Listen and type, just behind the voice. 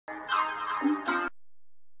Share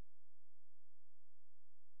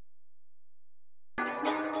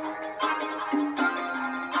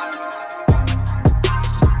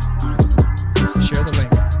the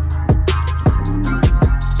link.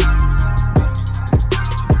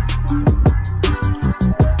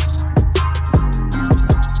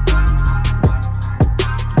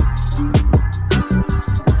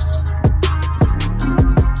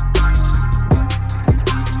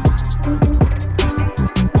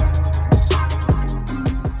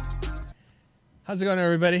 How's it going,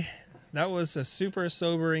 everybody? That was a super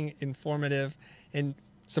sobering, informative, and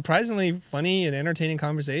surprisingly funny and entertaining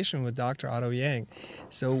conversation with Dr. Otto Yang.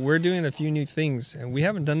 So we're doing a few new things, and we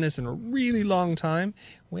haven't done this in a really long time.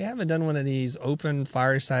 We haven't done one of these open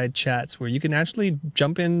fireside chats where you can actually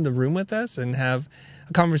jump in the room with us and have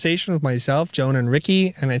a conversation with myself, Jona, and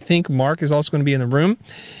Ricky, and I think Mark is also going to be in the room.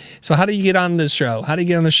 So how do you get on the show? How do you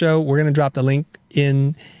get on the show? We're going to drop the link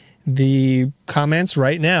in the comments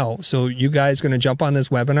right now. So you guys are going to jump on this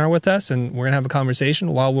webinar with us, and we're going to have a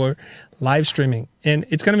conversation while we're live streaming. And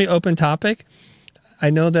it's going to be open topic.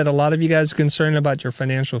 I know that a lot of you guys are concerned about your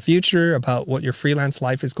financial future, about what your freelance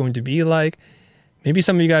life is going to be like. Maybe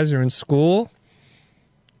some of you guys are in school,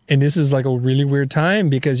 and this is like a really weird time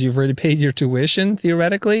because you've already paid your tuition,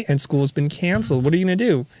 theoretically, and school's been canceled. What are you going to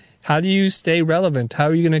do? How do you stay relevant? How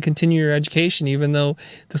are you going to continue your education even though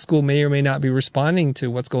the school may or may not be responding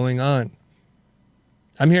to what's going on?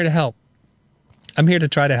 I'm here to help. I'm here to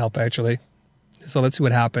try to help, actually. So let's see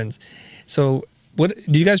what happens. So what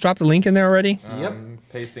do you guys drop the link in there already? Yep.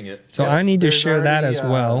 Pasting it. So I need to share that as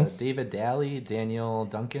well. David Daly, Daniel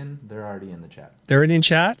Duncan, they're already in the chat. They're already in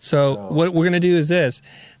chat? So what we're going to do is this.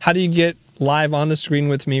 How do you get live on the screen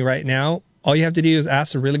with me right now? All you have to do is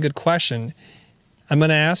ask a really good question. I'm going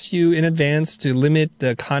to ask you in advance to limit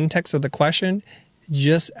the context of the question.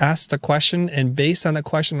 Just ask the question, and based on the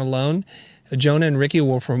question alone, Jona and Ricky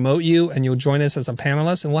will promote you, and you'll join us as a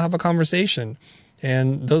panelist, and we'll have a conversation.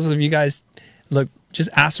 And those of you guys, look, just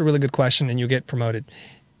ask a really good question, and you'll get promoted.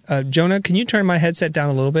 Jona, can you turn my headset down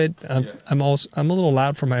a little bit? I'm a little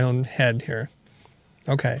loud for my own head here.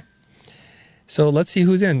 Okay. So let's see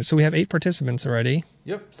who's in. So we have 8 participants already.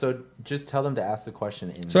 Yep. So just tell them to ask the question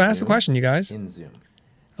in So ask the question, you guys. In Zoom.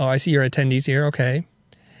 Oh, I see your attendees here. Okay.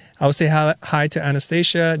 I will say hi to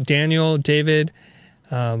Anastasia, Daniel, David,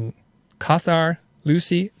 Kathar,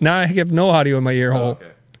 Lucy. Now I have no audio in my ear hole.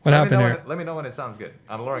 Okay. What happened there? Let me know when it sounds good.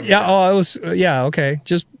 I'm lowering it. Yeah. Oh, it was. Yeah. Okay.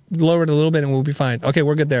 Just lower it a little bit and we'll be fine. Okay,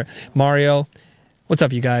 we're good there. Mario, what's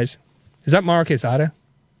up, you guys? Is that Mario Quesada?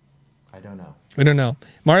 I don't know. We don't know.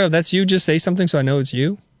 Mario, that's you. Just say something so I know it's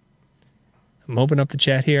you. I'm opening up the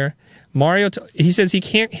chat here. Mario, he says he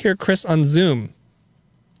can't hear Chris on Zoom.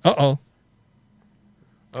 Uh-oh.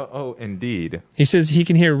 Uh-oh, indeed. He says he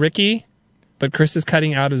can hear Ricky, but Chris is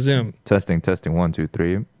cutting out of Zoom. Testing, 1, 2,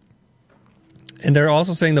 3. And they're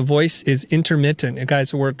also saying the voice is intermittent. And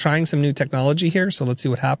guys, we're trying some new technology here, so let's see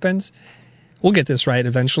what happens. We'll get this right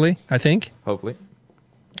eventually, I think. Hopefully.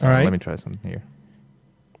 All right. Let me try something here.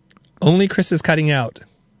 Only Chris is cutting out.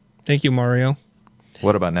 Thank you, Mario.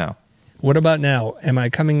 What about now? What about now? Am I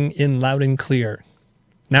coming in loud and clear?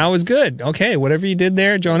 Now is good. Okay, whatever you did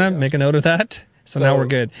there, Jona, make a note of that. So now we're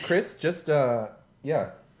good. Chris, just talk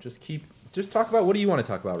about, what do you want to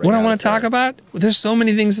talk about right now? What I want to talk about? There's so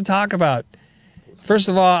many things to talk about. First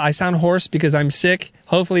of all, I sound hoarse because I'm sick.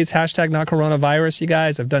 Hopefully it's hashtag not coronavirus, you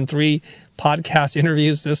guys. I've done 3 podcast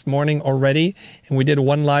interviews this morning already, and we did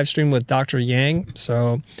 1 live stream with Dr. Yang.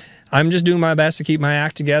 So I'm just doing my best to keep my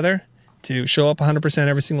act together, to show up 100%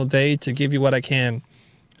 every single day, to give you what I can.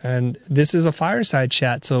 And this is a fireside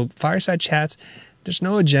chat. So fireside chats, there's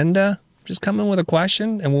no agenda. Just come in with a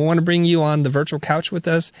question, and we want to bring you on the virtual couch with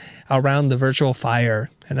us around the virtual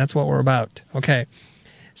fire. And that's what we're about. Okay.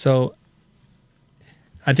 So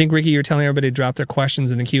I think, Ricky, you're telling everybody to drop their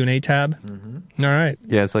questions in the Q&A tab. Mm-hmm. All right.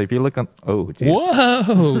 Yeah, so if you look on... Oh, geez.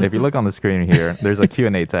 Whoa! If you look on the screen here, there's a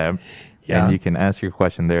Q&A tab. Yeah. And you can ask your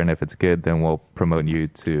question there, and if it's good, then we'll promote you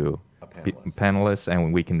to panelists,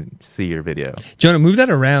 and we can see your video. Jona, move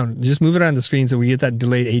that around. Just move it around the screen so we get that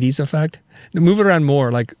delayed 80s effect. Move it around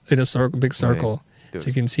more, like in a circle, big circle, so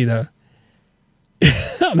you can see the...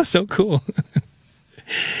 That's so cool.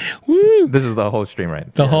 Woo! This is the whole stream,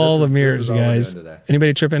 right? The hall of mirrors, guys.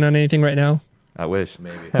 Anybody tripping on anything right now? I wish.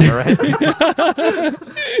 Maybe. All right. I don't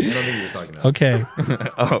think you're talking about. Okay.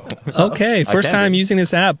 Okay. First time using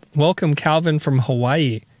this app. Welcome, Calvin from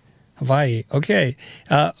Hawaii. Okay.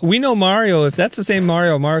 We know Mario. If that's the same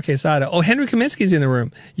Mario Quesada. Oh, Henry Kaminsky's in the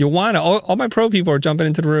room. Jona. All my pro people are jumping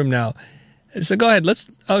into the room now. So go ahead.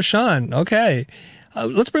 Sean. Okay.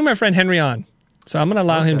 Let's bring my friend Henry on. So I'm going to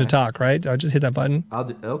allow him to talk, right? I'll just hit that button.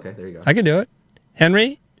 Okay, there you go. I can do it.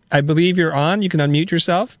 Henry, I believe you're on. You can unmute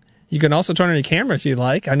yourself. You can also turn on your camera if you'd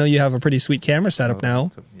like. I know you have a pretty sweet camera setup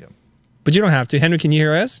now. Yeah. But you don't have to. Henry, can you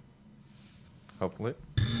hear us? Hopefully.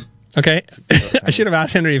 Okay. I should have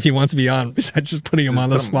asked Henry if he wants to be on, besides just putting him on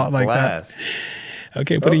the spot like that.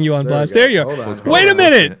 Okay, putting you on blast. There you go. Wait a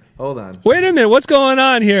minute. Hold on. Wait a minute. What's going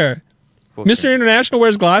on here? Mr. International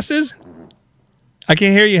wears glasses? I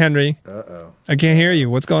can't hear you, Henry. Uh-oh. I can't hear you.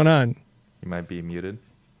 What's going on? You might be muted.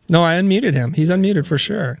 No, I unmuted him. He's unmuted for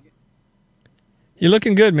sure. You're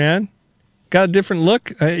looking good, man. Got a different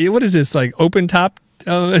look. What is this, like open top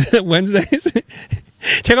Wednesdays?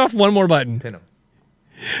 Take off one more button. Pin him.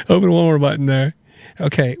 Open one more button there.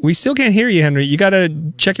 Okay. We still can't hear you, Henry. You got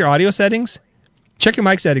to check your audio settings. Check your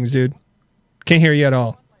mic settings, dude. Can't hear you at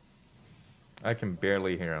all. I can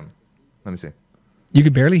barely hear him. Let me see. You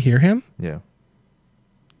could barely hear him? Yeah.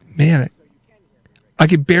 Man, I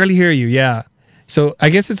could barely hear you. Yeah. So I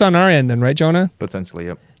guess it's on our end then, right, Jona? Potentially,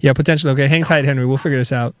 yep. Yeah, potentially. Okay, hang tight, Henry. We'll figure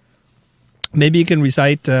this out. Maybe you can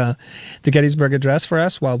recite the Gettysburg Address for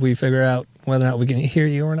us while we figure out whether or not we can hear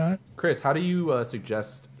you or not. Chris, how do you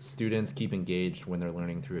suggest students keep engaged when they're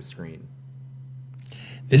learning through a screen?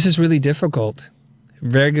 This is really difficult.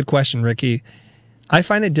 Very good question, Ricky. I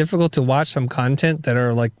find it difficult to watch some content that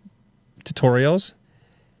are like tutorials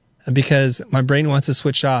because my brain wants to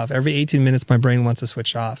switch off. Every 18 minutes, my brain wants to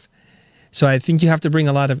switch off. So I think you have to bring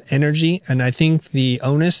a lot of energy, and I think the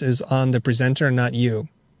onus is on the presenter, not you.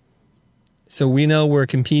 So we know we're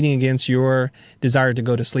competing against your desire to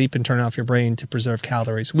go to sleep and turn off your brain to preserve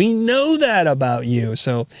calories. We know that about you.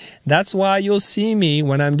 So that's why you'll see me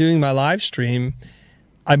when I'm doing my live stream.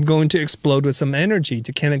 I'm going to explode with some energy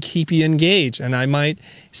to kind of keep you engaged. And I might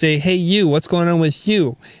say, hey, you, what's going on with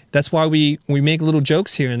you? That's why we make little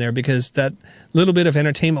jokes here and there, because that little bit of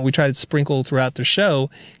entertainment we try to sprinkle throughout the show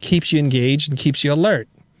keeps you engaged and keeps you alert.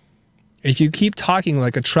 If you keep talking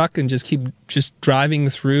like a truck and just keep driving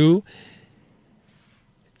through,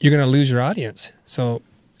 you're going to lose your audience. So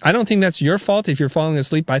I don't think that's your fault if you're falling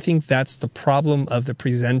asleep. I think that's the problem of the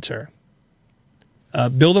presenter.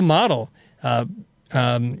 Build a model.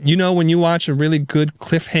 You know, when you watch a really good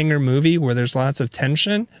cliffhanger movie where there's lots of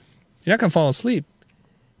tension, you're not going to fall asleep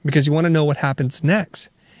because you want to know what happens next.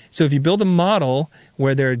 So if you build a model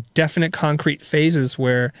where there are definite concrete phases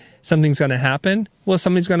where something's going to happen, well,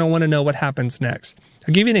 somebody's going to want to know what happens next.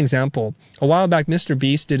 I'll give you an example. A while back, Mr.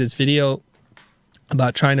 Beast did his video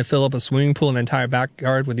about trying to fill up a swimming pool in the entire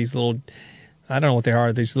backyard with these little, I don't know what they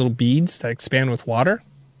are, these little beads that expand with water.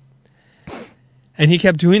 And he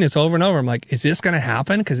kept doing this over and over. I'm like, is this going to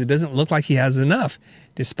happen? Because it doesn't look like he has enough.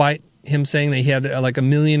 Despite him saying that he had like 1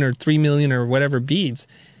 million or 3 million or whatever beads,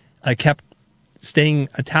 I kept staying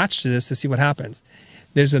attached to this to see what happens.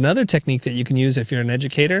 There's another technique that you can use if you're an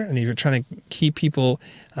educator and if you're trying to keep people's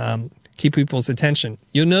attention.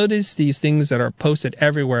 You'll notice these things that are posted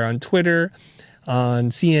everywhere on Twitter, on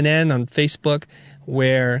CNN, on Facebook,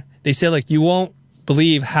 where they say like, you won't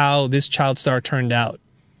believe how this child star turned out.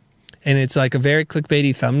 And it's like a very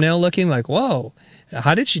clickbaity thumbnail looking like, whoa,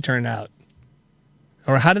 how did she turn out?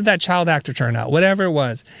 Or how did that child actor turn out? Whatever it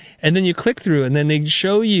was. And then you click through and then they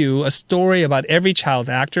show you a story about every child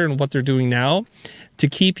actor and what they're doing now to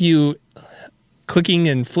keep you clicking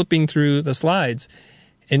and flipping through the slides.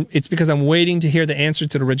 And it's because I'm waiting to hear the answer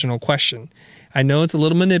to the original question. I know it's a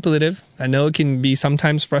little manipulative. I know it can be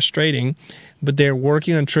sometimes frustrating, but they're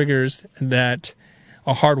working on triggers that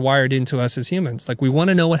are hardwired into us as humans. Like, we want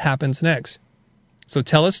to know what happens next. So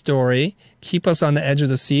tell a story, keep us on the edge of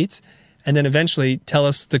the seats, and then eventually tell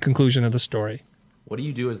us the conclusion of the story. What do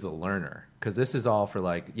you do as the learner? Because this is all for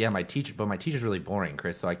like, yeah, my teacher, but my teacher's really boring,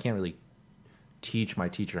 Chris, so I can't really teach my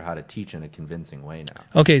teacher how to teach in a convincing way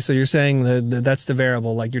now. Okay, so you're saying that's the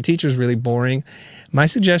variable, like your teacher's really boring. My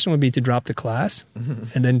suggestion would be to drop the class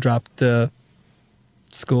and then drop the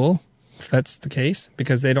school, if that's the case,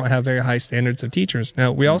 because they don't have very high standards of teachers.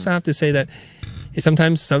 Now, we also have to say that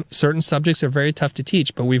sometimes certain subjects are very tough to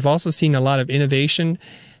teach, but we've also seen a lot of innovation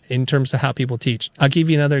in terms of how people teach. I'll give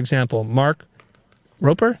you another example. Mark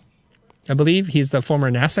Roper, I believe, he's the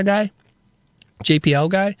former NASA guy, JPL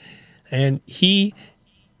guy, and he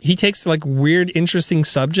takes like weird, interesting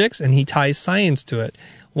subjects and he ties science to it.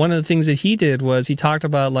 One of the things that he did was he talked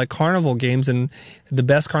about like carnival games and the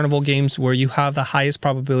best carnival games where you have the highest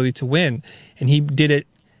probability to win. And he did it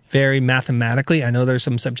very mathematically. I know there's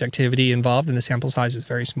some subjectivity involved and the sample size is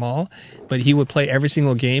very small, but he would play every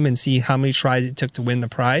single game and see how many tries it took to win the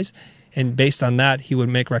prize. And based on that, he would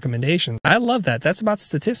make recommendations. I love that. That's about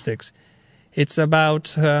statistics. It's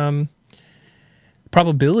about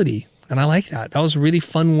probability. And I like that. That was a really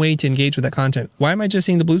fun way to engage with that content. Why am I just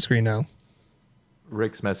seeing the blue screen now?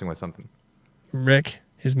 Rick's messing with something. Rick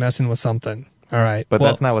is messing with something. All right. But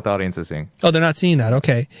that's not what the audience is seeing. Oh, they're not seeing that.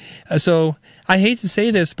 Okay. So I hate to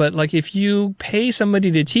say this, but like if you pay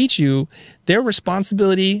somebody to teach you, their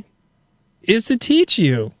responsibility is to teach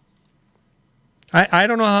you. I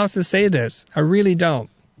don't know how else to say this. I really don't.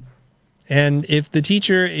 And if the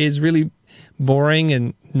teacher is really boring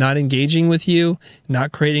and not engaging with you,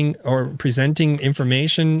 not creating or presenting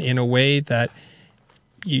information in a way that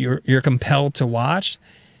you're compelled to watch,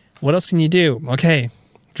 what else can you do? Okay,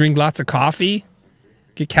 drink lots of coffee,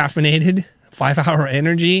 get caffeinated, 5-hour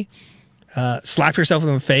energy, slap yourself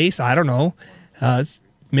in the face. I don't know.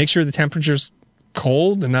 Make sure the temperature's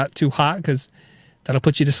cold and not too hot because that'll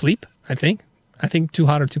put you to sleep, I think. I think too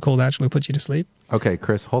hot or too cold actually will put you to sleep. Okay,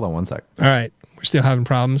 Chris, hold on one sec. All right, we're still having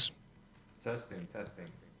problems. Testing.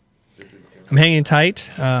 I'm hanging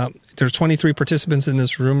tight. There's 23 participants in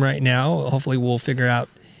this room right now. Hopefully we'll figure out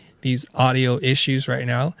these audio issues right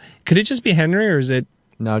now. Could it just be Henry or is it?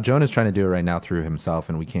 No, Jona's trying to do it right now through himself,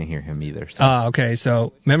 and we can't hear him either. So. Okay.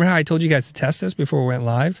 So remember how I told you guys to test this before we went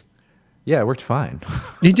live? Yeah, it worked fine.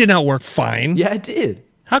 It did not work fine. Yeah, it did.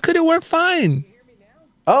 How could it work fine?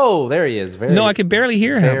 Oh, there he is. No, I could barely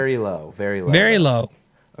hear him. Very low. Very low.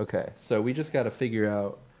 Okay, so we just got to figure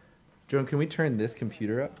out. Joan, can we turn this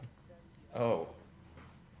computer up? Oh.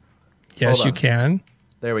 Yes, you can.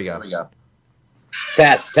 There we go.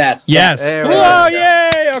 Test. Yes. Whoa,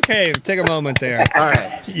 yay. Okay, take a moment there. All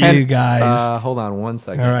right. You guys. Hold on one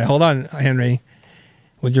second. All right, hold on, Henry,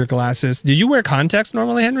 with your glasses. Did you wear contacts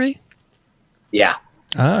normally, Henry? Yeah.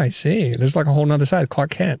 Ah, I see. There's like a whole nother side.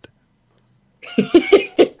 Clark Kent.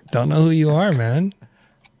 Don't know who you are, man.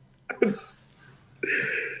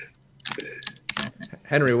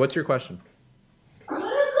 Henry, what's your question?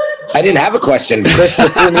 I didn't have a question. Chris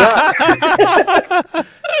was doing the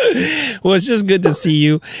Well, it's just good to see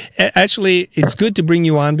you. Actually, it's good to bring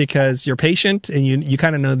you on because you're patient and you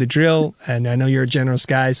kind of know the drill. And I know you're a generous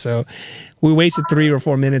guy. So we wasted 3 or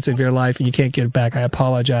 4 minutes of your life and you can't get it back. I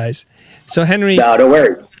apologize. So, Henry, no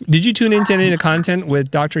worries. Did you tune into any of the content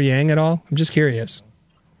with Dr. Yang at all? I'm just curious.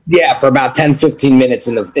 Yeah, for about 10, 15 minutes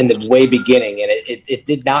in the way beginning. And it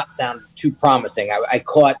did not sound too promising. I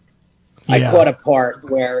caught a part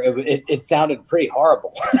where it sounded pretty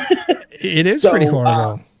horrible. It is pretty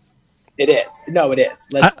horrible. It is. No, it is.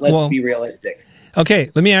 Let's be realistic. Okay,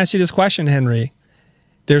 let me ask you this question, Henry.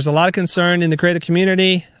 There's a lot of concern in the creative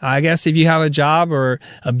community. I guess if you have a job or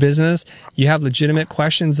a business, you have legitimate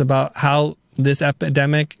questions about how this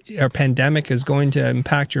epidemic or pandemic is going to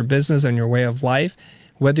impact your business and your way of life,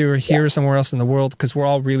 whether you're here or somewhere else in the world, because we're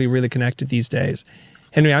all really, really connected these days.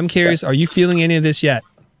 Henry, I'm curious, are you feeling any of this yet?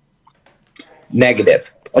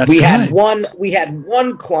 Negative. That's we good. had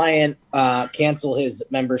one client cancel his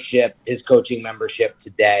coaching membership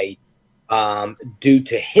today due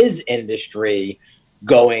to his industry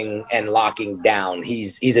going and locking down.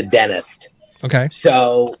 He's a dentist. Okay.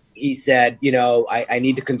 So he said, I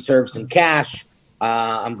need to conserve some cash.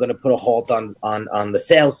 I'm going to put a halt on the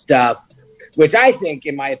sales stuff, which I think,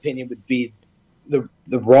 in my opinion, would be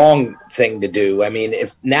the wrong thing to do. I mean,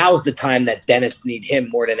 if now's the time that dentists need him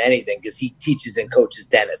more than anything, because he teaches and coaches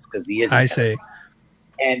dentists, because he is. I see.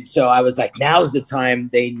 And so I was like, now's the time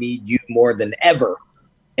they need you more than ever.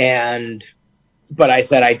 But I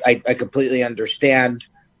said, I completely understand.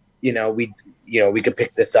 We could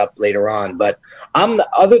pick this up later on. But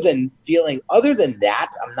other than that,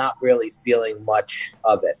 I'm not really feeling much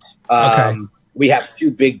of it. Okay. We have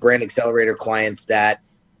 2 big brand accelerator clients that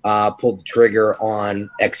pulled the trigger on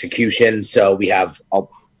execution. So we have a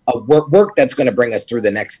work that's going to bring us through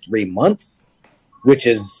the next 3 months, which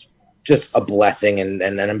is just a blessing.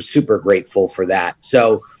 And I'm super grateful for that.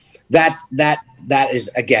 So that is,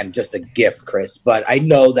 again, just a gift, Chris. But I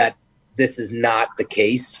know that this is not the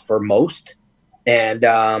case for most. And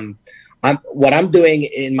what I'm doing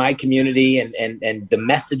in my community and the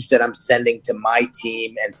message that I'm sending to my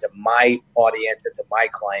team and to my audience and to my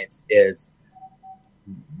clients is,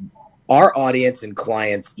 our audience and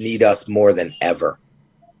clients need us more than ever.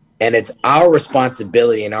 And it's our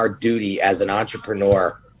responsibility and our duty as an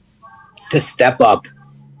entrepreneur to step up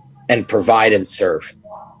and provide and serve.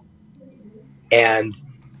 And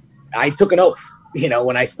I took an oath,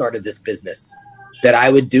 when I started this business, that I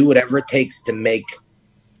would do whatever it takes to make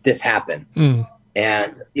this happen. Mm.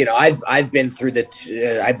 And, I've been through the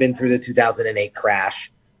 2008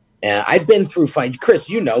 crash. I've been through Chris,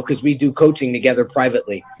 because we do coaching together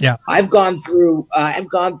privately. Yeah, I've gone through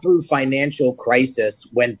financial crisis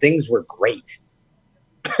when things were great,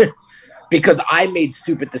 because I made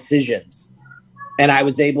stupid decisions And I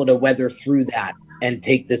was able to weather through that and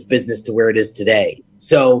take this business to where it is today.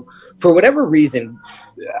 So for whatever reason,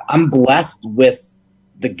 I'm blessed with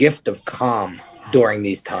the gift of calm during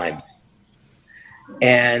these times.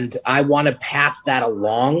 And I want to pass that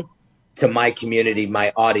along to my community,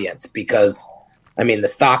 my audience, because I mean, the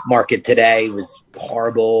stock market today was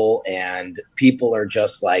horrible and people are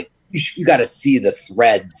just like, you got to see the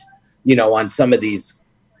threads, you know, on some of these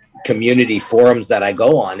community forums that I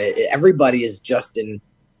go on. Everybody is just in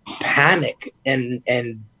panic, and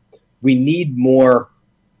we need more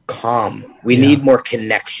calm. We need more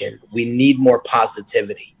connection. We need more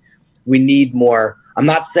positivity. We need more. I'm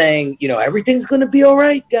not saying, you know, everything's going to be all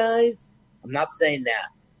right, guys. I'm not saying that,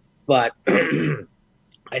 but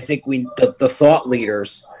I think the thought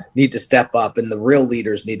leaders need to step up, and the real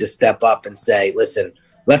leaders need to step up and say, listen,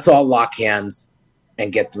 let's all lock hands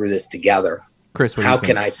and get through this together. Chris, how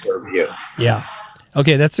can I serve you? Yeah.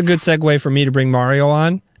 Okay, that's a good segue for me to bring Mario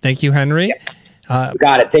on. Thank you, Henry. Yeah.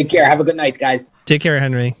 Got it. Take care. Have a good night, guys. Take care,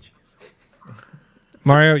 Henry.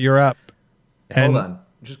 Mario, you're up. Hold on.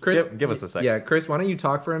 Just Chris, give us a second. Yeah, Chris, why don't you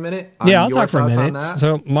talk for a minute? Yeah, I'll talk for a minute.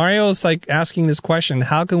 So Mario's like asking this question: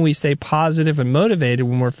 how can we stay positive and motivated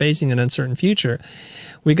when we're facing an uncertain future?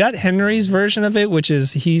 We got Henry's version of it, which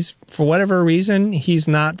is he's, for whatever reason, he's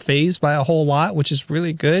not fazed by a whole lot, which is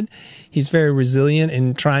really good. He's very resilient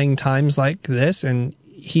in trying times like this, and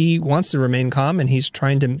he wants to remain calm, and he's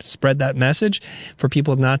trying to spread that message for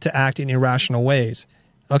people not to act in irrational ways.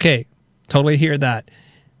 Okay, totally hear that.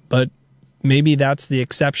 But maybe that's the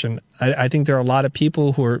exception. I think there are a lot of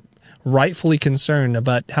people who are rightfully concerned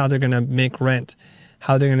about how they're going to make rent,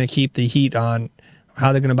 how they're going to keep the heat on,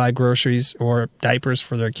 how they're going to buy groceries or diapers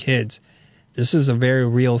for their kids. This is a very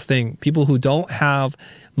real thing. People who don't have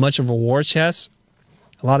much of a war chest,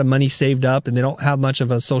 a lot of money saved up, and they don't have much of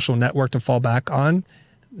a social network to fall back on,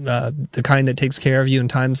 the kind that takes care of you in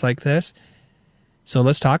times like this. So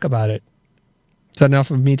let's talk about it. Is that enough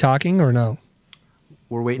of me talking or no?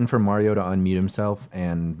 We're waiting for Mario to unmute himself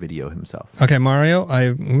and video himself. Okay, Mario,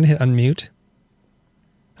 I'm going to hit unmute.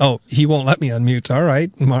 Oh, he won't let me unmute. All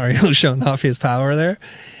right. Mario's showing off his power there.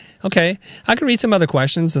 Okay. I can read some other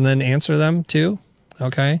questions and then answer them too.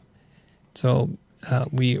 Okay. So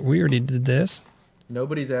we already did this.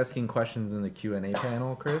 Nobody's asking questions in the Q&A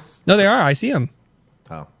panel, Chris? No, they are. I see them.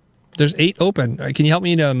 Oh. There's 8 open. Can you help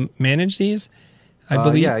me to manage these? I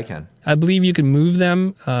believe. Yeah, I can. I believe you can move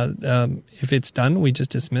them. If it's done, we just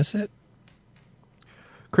dismiss it.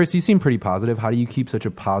 Chris, you seem pretty positive. How do you keep such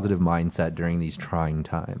a positive mindset during these trying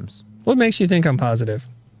times? What makes you think I'm positive?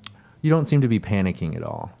 You don't seem to be panicking at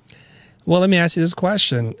all. Well, let me ask you this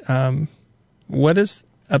question. What is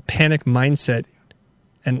a panic mindset?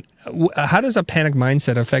 And how does a panic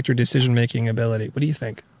mindset affect your decision-making ability? What do you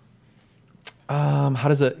think? How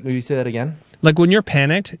does it, will you say that again? Like when you're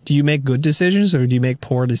panicked, do you make good decisions or do you make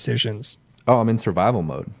poor decisions? Oh, I'm in survival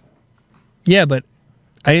mode. Yeah, but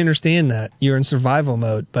I understand that you're in survival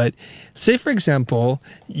mode. But say, for example,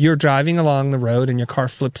 you're driving along the road and your car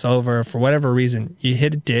flips over for whatever reason. You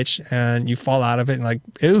hit a ditch and you fall out of it and like,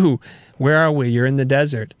 ooh, where are we? You're in the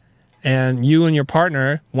desert. And you and your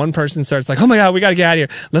partner, one person starts like, oh my God, we got to get out of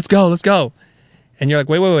here. Let's go, let's go. And you're like,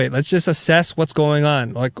 wait. Let's just assess what's going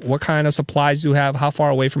on. Like, what kind of supplies do you have? How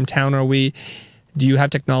far away from town are we? Do you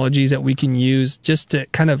have technologies that we can use just to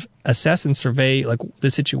kind of assess and survey like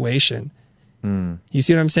the situation? You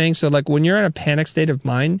see what I'm saying? So like when you're in a panic state of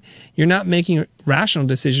mind, you're not making rational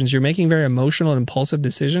decisions. You're making very emotional and impulsive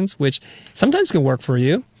decisions, which sometimes can work for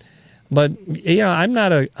you. But you know, I'm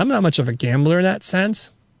not much of a gambler in that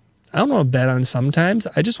sense. I don't want to bet on sometimes.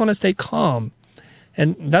 I just want to stay calm.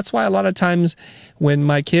 And that's why a lot of times when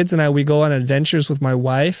my kids and we go on adventures with my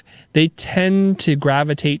wife, they tend to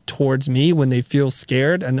gravitate towards me when they feel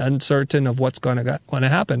scared and uncertain of what's going to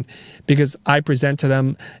happen, because I present to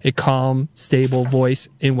them a calm, stable voice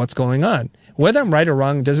in what's going on. Whether I'm right or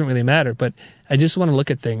wrong doesn't really matter, but I just want to look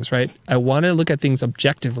at things, right? I want to look at things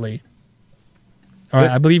objectively. All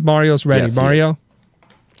right, I believe Mario's ready. Yes, Mario,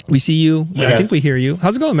 we see you. Yes. I think we hear you.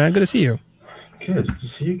 How's it going, man? Good to see you. Good to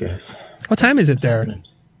see you guys. What time is it there?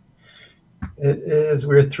 It is.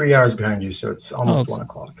 We're 3 hours behind you, so it's almost 1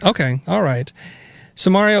 o'clock. Okay, all right. So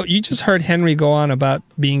Mario, you just heard Henry go on about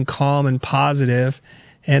being calm and positive,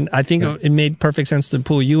 and I think it made perfect sense to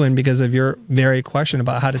pull you in because of your very question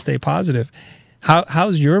about how to stay positive.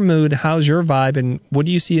 How's your mood? How's your vibe? And what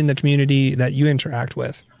do you see in the community that you interact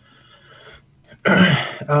with?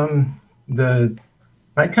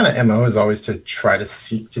 My kind of MO is always to try to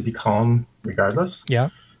seek to be calm regardless. Yeah.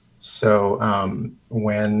 So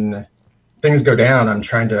when things go down, I'm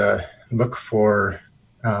trying to look for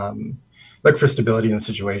look for stability in the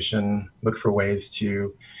situation, look for ways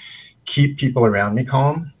to keep people around me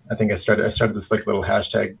calm. I think I started this like little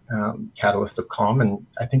hashtag catalyst of calm, and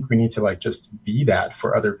I think we need to like just be that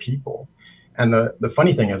for other people. And the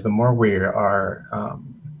funny thing is, the more we are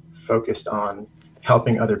focused on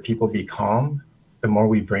helping other people be calm, the more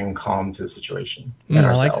we bring calm to the situation and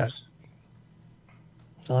ourselves.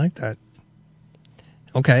 I like that.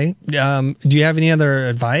 Okay. Do you have any other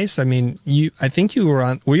advice? I mean, I think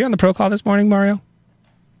were you on the pro call this morning, Mario?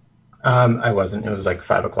 I wasn't. It was like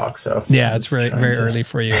 5 o'clock. So yeah, it's very early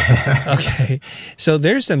for you. Okay. So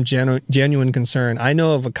there's some genuine concern. I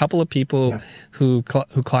know of a couple of people who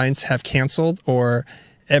clients have canceled, or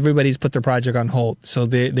everybody's put their project on hold. So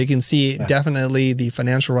they can see definitely the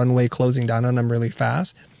financial runway closing down on them really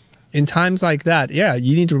fast. In times like that, yeah,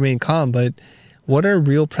 you need to remain calm, but what are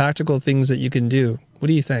real practical things that you can do? What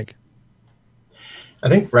do you think? I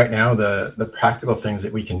think right now the practical things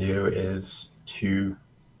that we can do is to,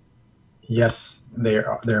 yes,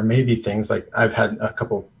 there may be things like I've had a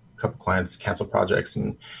couple clients cancel projects,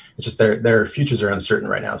 and it's just their futures are uncertain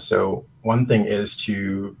right now. So one thing is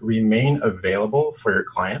to remain available for your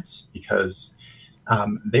clients, because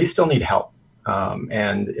they still need help.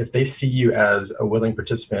 And if they see you as a willing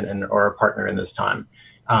participant or a partner in this time,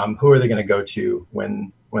 who are they going to go to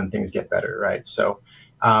when things get better, right? So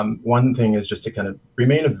one thing is just to kind of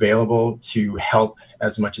remain available to help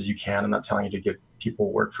as much as you can. I'm not telling you to give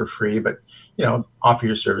people work for free, but offer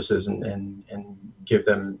your services and give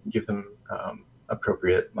them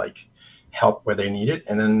appropriate like help where they need it.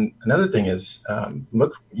 And then another thing is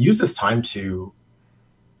use this time to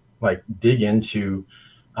like dig into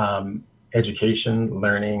education,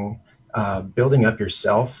 learning, building up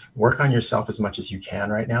yourself, work on yourself as much as you can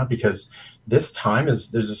right now, because this time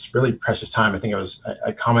there's this really precious time. I think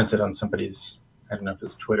I commented on somebody's, I don't know if it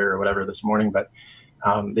was Twitter or whatever this morning, but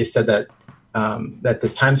they said that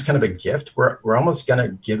this time is kind of a gift. We're almost we're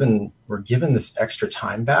given this extra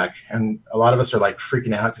time back, and a lot of us are like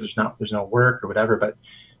freaking out because there's no work or whatever. But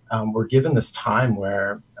we're given this time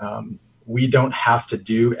where we don't have to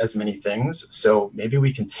do as many things. So maybe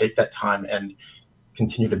we can take that time and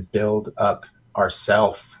continue to build up our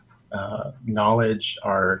self knowledge,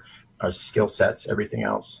 our skill sets, everything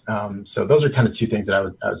else. So those are kind of two things that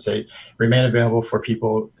I would say. Remain available for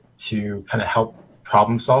people to kind of help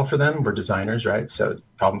problem solve for them. We're designers, right? So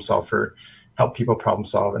help people problem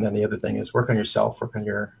solve. And then the other thing is work on yourself, work on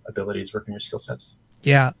your abilities, work on your skill sets.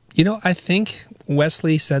 Yeah. I think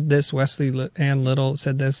Wesley Ann Little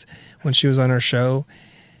said this when she was on our show,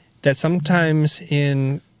 that sometimes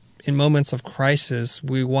in moments of crisis,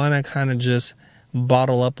 we want to kind of just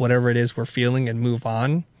bottle up whatever it is we're feeling and move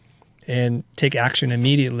on and take action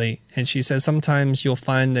immediately. And she says sometimes you'll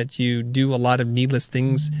find that you do a lot of needless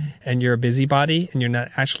things and you're a busybody and you're not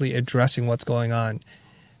actually addressing what's going on.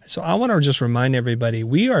 So I want to just remind everybody,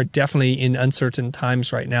 we are definitely in uncertain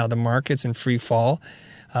times right now. The market's in free fall.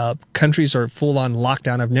 Countries are full on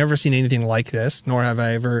lockdown. I've never seen anything like this, nor have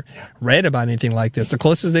I ever read about anything like this. The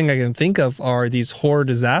closest thing I can think of are these horror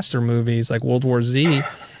disaster movies like World War Z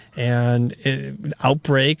and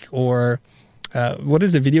Outbreak, or what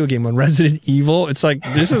is the video game one? Resident Evil. It's like,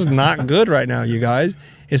 this is not good right now, you guys.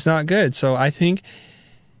 It's not good. So I think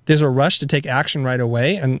there's a rush to take action right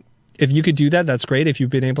away. And if you could do that, that's great if you've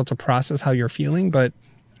been able to process how you're feeling. But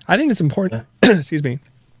I think it's important, excuse me,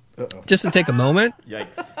 just to take a moment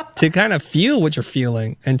to kind of feel what you're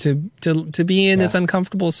feeling and to be in this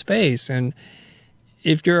uncomfortable space. And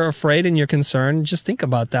if you're afraid and you're concerned, just think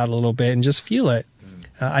about that a little bit and just feel it.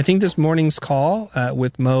 I think this morning's call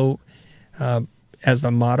with Mo as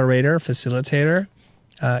the moderator, facilitator,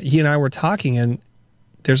 he and I were talking, and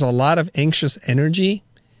there's a lot of anxious energy.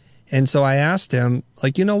 And so I asked him,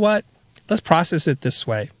 like, you know what? Let's process it this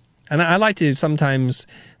way. And I like to sometimes,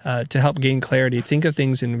 to help gain clarity, think of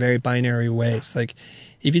things in very binary ways. Like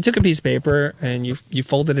if you took a piece of paper and you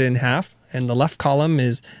folded it in half, and the left column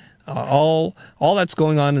is all that's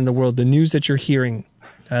going on in the world, the news that you're hearing,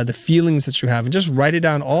 the feelings that you have, and just write it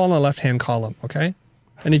down all in the left-hand column, okay?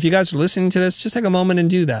 And if you guys are listening to this, just take a moment and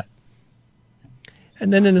do that.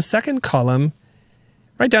 And then in the second column,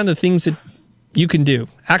 write down the things that you can do,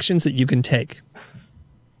 actions that you can take.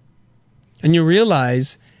 And you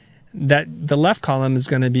realize that the left column is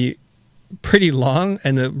going to be pretty long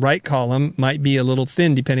and the right column might be a little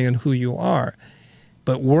thin depending on who you are.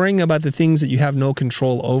 But worrying about the things that you have no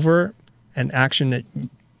control over and action that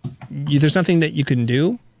there's nothing that you can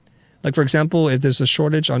do. Like, for example, if there's a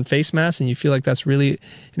shortage on face masks and you feel like that's really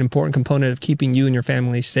an important component of keeping you and your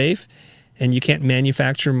family safe and you can't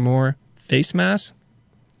manufacture more face masks,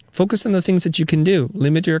 focus on the things that you can do.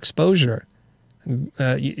 Limit your exposure.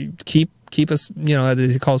 Keep keep us,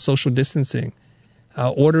 they call social distancing.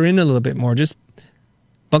 Order in a little bit more. Just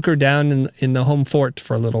bunker down in the home fort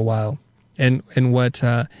for a little while. And what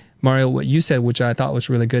Mario, what you said, which I thought was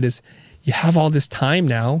really good, is you have all this time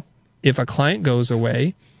now. If a client goes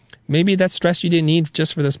away, maybe that's stress you didn't need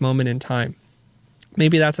just for this moment in time.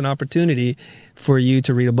 Maybe that's an opportunity for you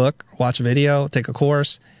to read a book, watch a video, take a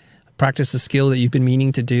course, practice a skill that you've been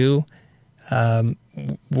meaning to do,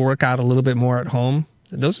 work out a little bit more at home.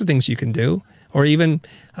 Those are things you can do. Or even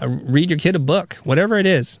read your kid a book, whatever it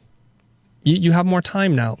is. You have more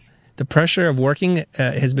time now. The pressure of working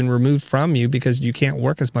has been removed from you because you can't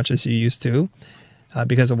work as much as you used to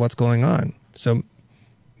because of what's going on. So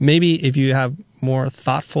maybe if you have more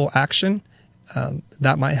thoughtful action,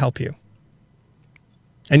 that might help you.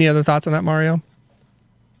 Any other thoughts on that, Mario?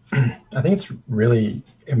 I think it's really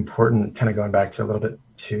important, kind of going back to a little bit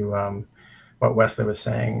to what Wesley was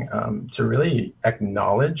saying, to really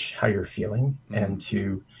acknowledge how you're feeling and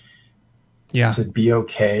to be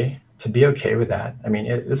okay, with that. I mean,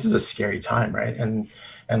 this is a scary time, right? And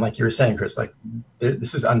like you were saying, Chris, like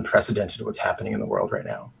this is unprecedented what's happening in the world right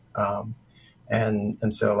now.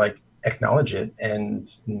 And so like acknowledge it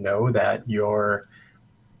and know that your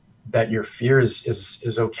fear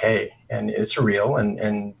is okay and it's real.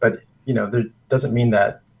 But there doesn't mean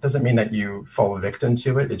that you fall victim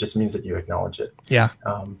to it. It just means that you acknowledge it. Yeah.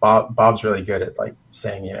 Bob's really good at like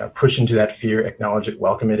saying, push into that fear, acknowledge it,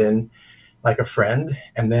 welcome it in like a friend,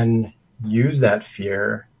 and then use that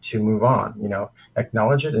fear to move on,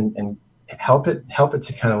 acknowledge it and help it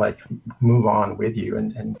to kind of like move on with you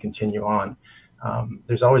and continue on.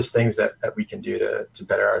 There's always things that we can do to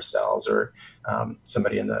better ourselves, or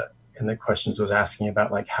somebody in the questions was asking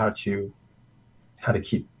about like how to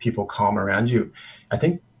keep people calm around you. I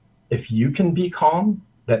think if you can be calm,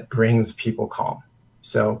 that brings people calm.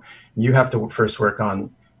 So you have to first work on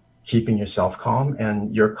keeping yourself calm,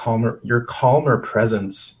 and your calmer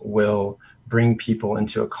presence will bring people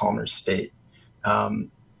into a calmer state.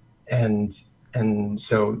 And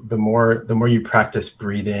so the more you practice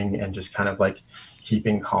breathing and just kind of like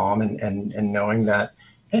keeping calm and knowing that,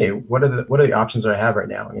 hey, what are the options I have right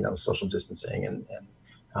now? Social distancing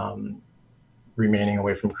and remaining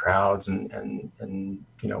away from crowds and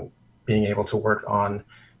being able to work on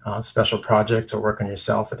special projects or work on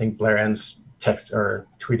yourself. I think Blair Ann's text or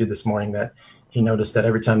tweeted this morning that he noticed that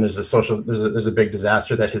every time there's a big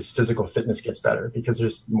disaster, that his physical fitness gets better because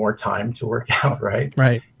there's more time to work out, right?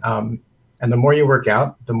 Right. And the more you work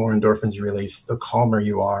out, the more endorphins you release, the calmer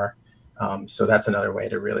you are. So that's another way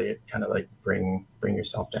to really kind of like bring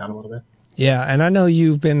yourself down a little bit. Yeah, and I know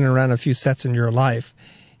you've been around a few sets in your life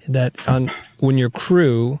that when you're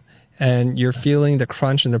crew and you're feeling the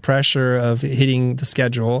crunch and the pressure of hitting the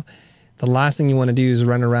schedule, the last thing you want to do is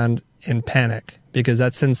run around and panic, because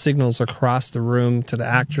that sends signals across the room to the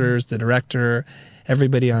actors, the director,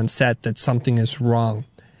 everybody on set that something is wrong.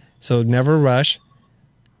 So never rush.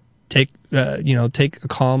 Take a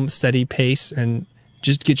calm, steady pace and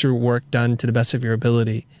just get your work done to the best of your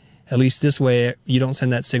ability. At least this way, you don't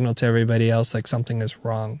send that signal to everybody else like something is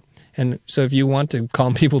wrong. And so if you want to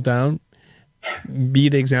calm people down, be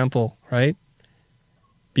the example, right?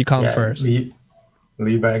 Be calm first.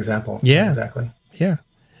 Lead by example. Yeah. Exactly. Yeah.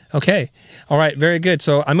 Okay. All right. Very good.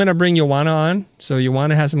 So I'm going to bring Jona on. So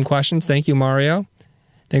Jona has some questions. Thank you, Mario.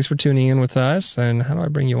 Thanks for tuning in with us. And how do I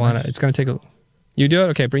bring Jona? Nice. It's going to take You do it?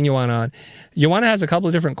 Okay, bring Jona on. Jona has a couple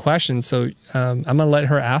of different questions, so I'm going to let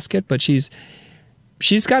her ask it, but she's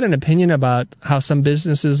got an opinion about how some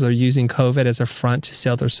businesses are using COVID as a front to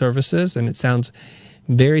sell their services, and it sounds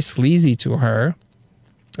very sleazy to her,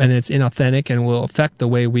 and it's inauthentic and will affect the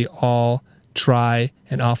way we all try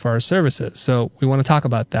and offer our services. So we want to talk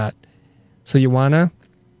about that. So Jona,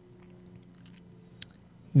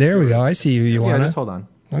 there we go. I see you, Jona. Yeah, just hold on.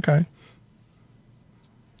 Okay.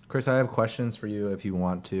 Chris, I have questions for you. If you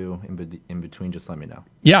want to, in between, just let me know.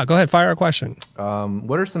 Yeah, go ahead. Fire a question.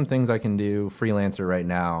 What are some things I can do freelancer right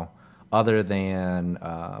now other than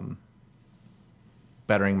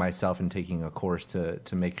bettering myself and taking a course to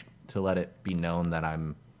let it be known that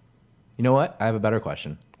I'm... You know what? I have a better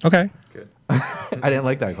question. Okay. Good. I didn't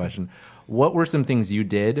like that question. What were some things you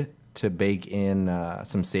did to bake in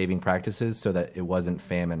some saving practices so that it wasn't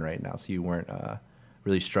famine right now, so you weren't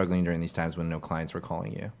really struggling during these times when no clients were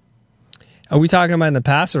calling you? Are we talking about in the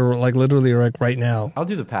past or like literally like right now? I'll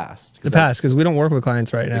do the past. The past, because we don't work with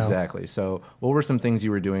clients right now. Exactly. So what were some things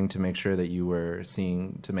you were doing to make sure that you were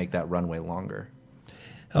seeing to make that runway longer?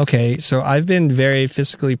 Okay, so I've been very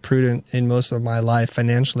fiscally prudent in most of my life,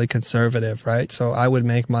 financially conservative, right? So I would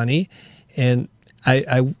make money and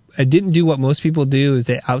I didn't do what most people do, is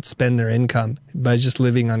they outspend their income by just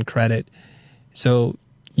living on credit. So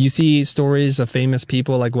you see stories of famous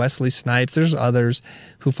people like Wesley Snipes. There's others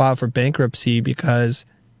who filed for bankruptcy because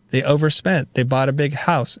they overspent. They bought a big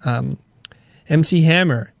house. MC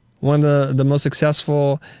Hammer, one of the most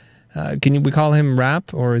successful, we call him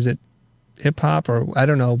rap, or is it hip hop, or I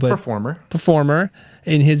don't know, but performer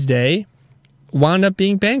in his day, wound up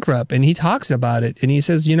being bankrupt. And he talks about it. And he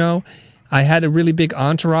says, I had a really big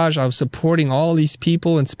entourage. I was supporting all these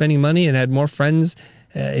people and spending money, and had more friends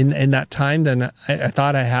in that time than I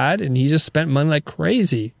thought I had. And he just spent money like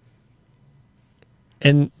crazy.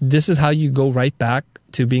 And this is how you go right back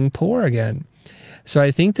to being poor again. So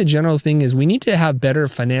I think the general thing is we need to have better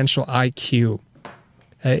financial IQ.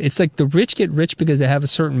 It's like the rich get rich because they have a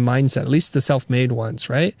certain mindset, at least the self-made ones,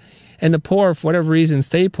 right? And the poor, for whatever reason,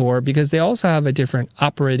 stay poor because they also have a different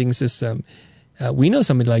operating system. We know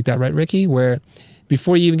somebody like that, right, Ricky? Where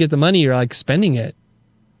before you even get the money, you're like spending it.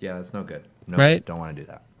 Yeah, that's no good. No right? Good. Don't want to do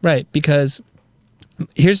that. Right, because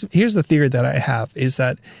here's the theory that I have, is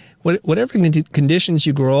that whatever conditions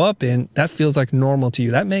you grow up in, that feels like normal to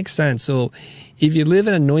you. That makes sense. So if you live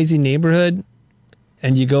in a noisy neighborhood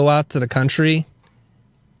and you go out to the country,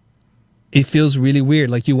 it feels really weird.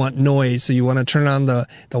 Like you want noise. So you want to turn on the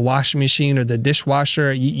washing machine or the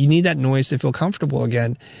dishwasher. You need that noise to feel comfortable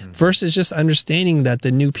again. Mm-hmm. Versus just understanding that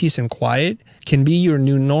the new peace and quiet can be your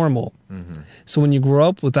new normal. Mm-hmm. So when you grow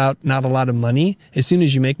up without not a lot of money, as soon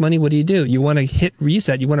as you make money, what do? You want to hit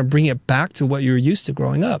reset. You want to bring it back to what you were used to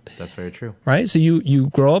growing up. That's very true. Right? So you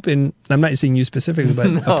grow up in, I'm not saying you specifically,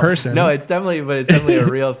 but a person. No, it's definitely a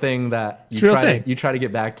real thing that you try to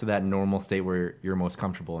get back to that normal state where you're most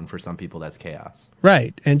comfortable. And for some people, that's chaos.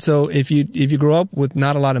 Right. And so if you grow up with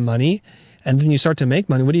not a lot of money and then you start to make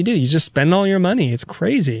money, what do? You just spend all your money. It's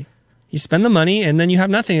crazy. You spend the money and then you have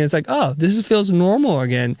nothing. And it's like, oh, this feels normal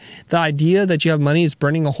again. The idea that you have money is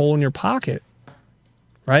burning a hole in your pocket.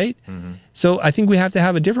 Right? Mm-hmm. So I think we have to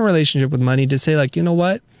have a different relationship with money to say, like, you know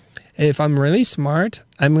what? If I'm really smart,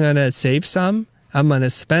 I'm going to save some, I'm going to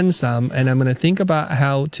spend some, and I'm going to think about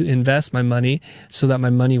how to invest my money so that my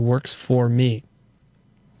money works for me.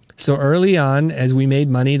 So early on, as we made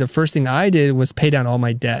money, the first thing I did was pay down all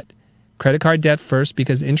my debt. Credit card debt first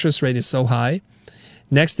because the interest rate is so high.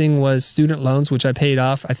 Next thing was student loans, which I paid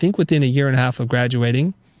off, I think, within a year and a half of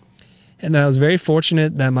graduating. And then I was very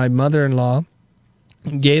fortunate that my mother-in-law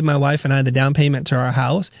gave my wife and I the down payment to our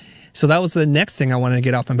house. So that was the next thing I wanted to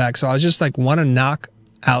get off my back. So I was just like, want to knock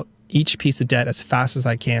out each piece of debt as fast as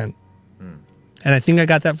I can. And I think I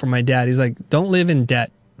got that from my dad. He's like, don't live in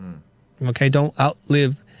debt. Okay, don't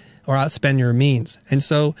outlive or outspend your means. And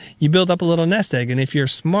so you build up a little nest egg. And if you're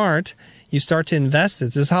smart, you start to invest.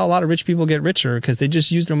 This is how a lot of rich people get richer, because they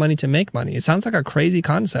just use their money to make money. It sounds like a crazy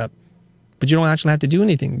concept, but you don't actually have to do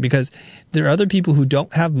anything, because there are other people who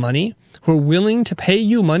don't have money who are willing to pay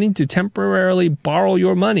you money to temporarily borrow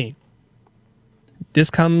your money.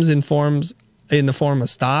 This comes in the form of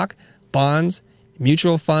stock, bonds,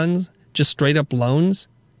 mutual funds, just straight up loans.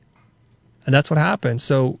 And that's what happens.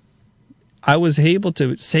 So I was able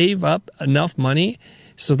to save up enough money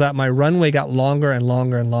so that my runway got longer and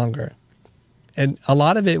longer and longer. And a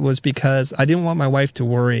lot of it was because I didn't want my wife to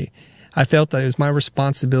worry. I felt that it was my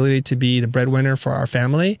responsibility to be the breadwinner for our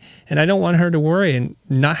family, and I don't want her to worry. And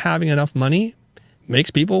not having enough money makes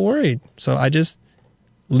people worried. So I just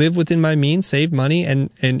live within my means, save money, and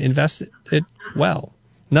invest it well.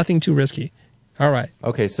 Nothing too risky. All right.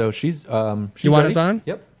 Okay, so she's you want us on?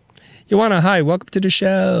 Yep. Joanna, hi. Welcome to the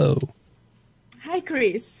show. Hi,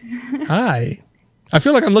 Chris. Hi. I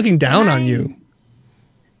feel like I'm looking down on you.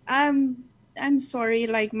 I'm sorry.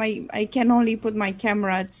 Like I can only put my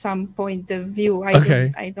camera at some point of view.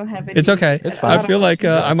 I don't have any. It's okay. It's fine. I feel like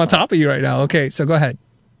I'm on top of you right now. Okay, so go ahead.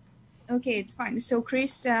 Okay, it's fine. So,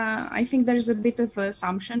 Chris, I think there's a bit of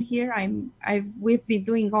assumption here. We've been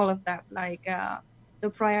doing all of that, like the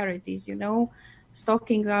priorities,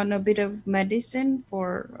 stocking on a bit of medicine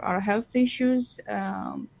for our health issues,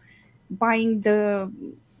 buying the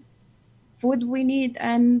food we need,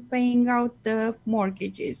 and paying out the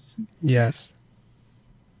mortgages. Yes.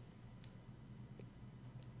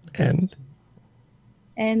 And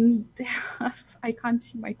I can't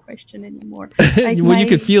see my question anymore. Well, you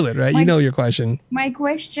could feel it, right? You know your question. My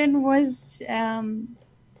question was,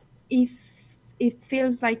 if it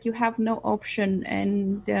feels like you have no option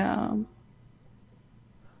and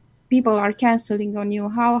people are canceling on you,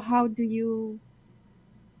 how do you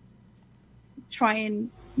try and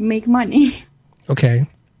make money? Okay.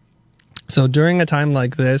 So during a time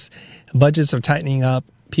like this, budgets are tightening up.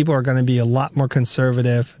 People are going to be a lot more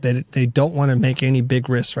conservative. They don't want to make any big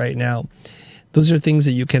risks right now. Those are things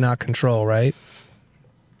that you cannot control, right?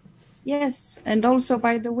 Yes, and also,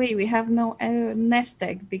 by the way, we have no nest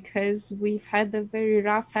egg because we've had a very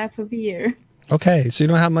rough half of a year. Okay, so you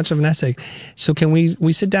don't have much of an nest egg. So can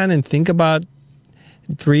we sit down and think about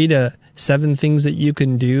 3 to 7 things that you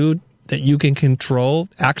can do, that you can control,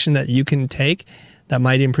 action that you can take that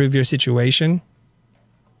might improve your situation?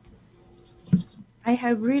 I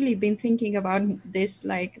have really been thinking about this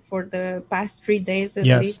like for the past 3 days at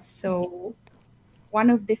Yes. least. So one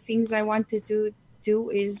of the things I wanted to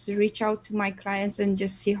do is reach out to my clients and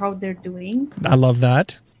just see how they're doing. I love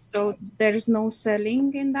that. So there's no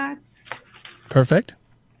selling in that. Perfect.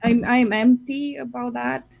 I'm empty about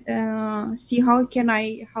that. See how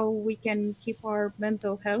we can keep our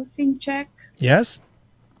mental health in check. Yes.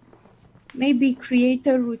 Maybe create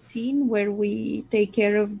a routine where we take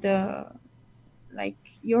care of like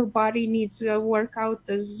your body needs a workout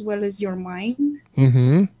as well as your mind.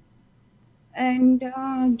 Mm-hmm.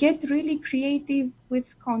 And get really creative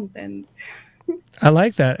with content. I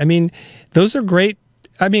like that. I mean, those are great.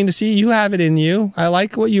 I mean, to see you have it in you. I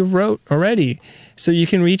like what you wrote already. So you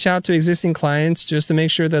can reach out to existing clients just to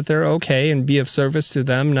make sure that they're okay and be of service to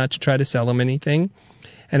them, not to try to sell them anything.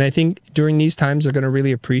 And I think during these times, they're going to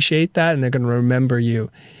really appreciate that and they're going to remember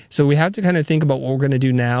you. So we have to kind of think about what we're going to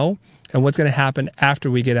do now and what's going to happen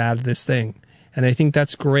after we get out of this thing. And I think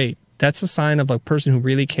that's great. That's a sign of a person who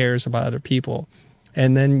really cares about other people.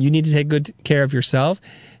 And then you need to take good care of yourself.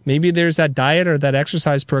 Maybe there's that diet or that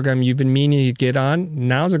exercise program you've been meaning to get on.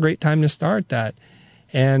 Now's a great time to start that.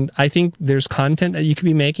 And I think there's content that you could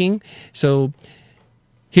be making. So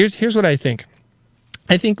here's what I think.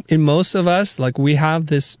 I think in most of us, like we have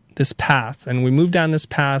this path and we move down this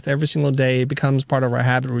path every single day. It becomes part of our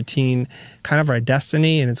habit routine, kind of our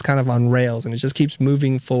destiny, and it's kind of on rails and it just keeps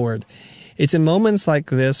moving forward. It's in moments like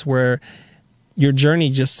this where your journey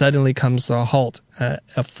just suddenly comes to a halt.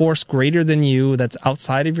 A force greater than you that's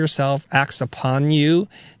outside of yourself acts upon you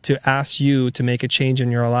to ask you to make a change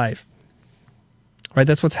in your life. Right?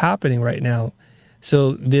 That's what's happening right now.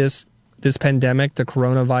 So this pandemic, the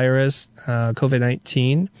coronavirus,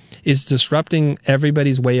 COVID-19, is disrupting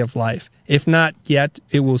everybody's way of life. If not yet,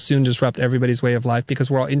 it will soon disrupt everybody's way of life because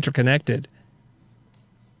we're all interconnected.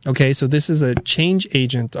 Okay, so this is a change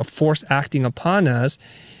agent, a force acting upon us.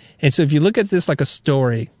 And so if you look at this like a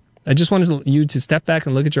story, I just wanted you to step back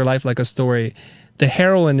and look at your life like a story. The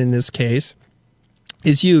heroine in this case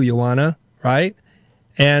is you, Jona, right?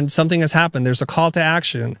 And something has happened. There's a call to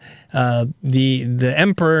action. The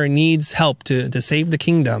emperor needs help to save the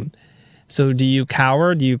kingdom. So do you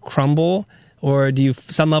cower? Do you crumble? Or do you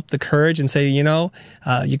sum up the courage and say,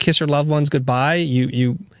 you kiss your loved ones goodbye,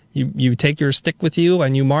 you take your stick with you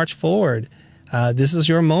and you march forward. This is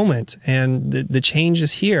your moment and the change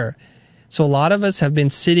is here. So a lot of us have been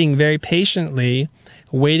sitting very patiently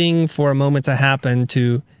waiting for a moment to happen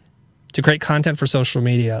to create content for social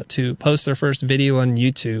media, to post their first video on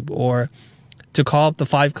YouTube, or to call up the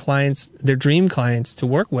 5 clients, their dream clients to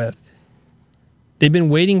work with. They've been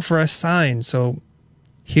waiting for a sign. So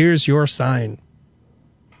here's your sign.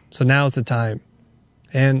 So now's the time.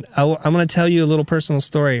 And I'm going to tell you a little personal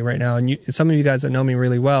story right now. And some of you guys that know me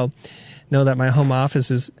really well know that my home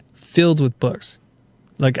office is filled with books.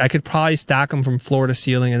 Like I could probably stack them from floor to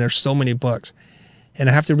ceiling, and there's so many books. And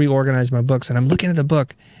I have to reorganize my books. And I'm looking at the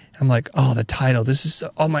book. I'm like, oh, the title. This is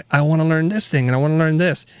I want to learn this thing, and I want to learn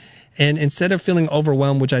this. And instead of feeling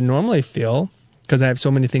overwhelmed, which I normally feel because I have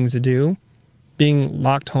so many things to do, being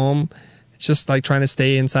locked home, it's just like trying to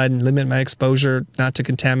stay inside and limit my exposure, not to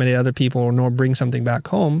contaminate other people or nor bring something back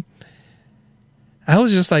home. I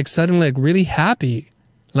was just like suddenly like really happy.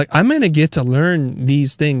 Like I'm going to get to learn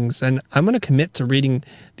these things, and I'm going to commit to reading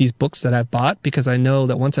these books that I've bought because I know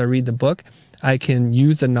that once I read the book, I can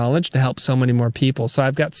use the knowledge to help so many more people. So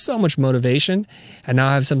I've got so much motivation, and now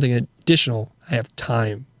I have something additional. I have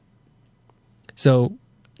time. So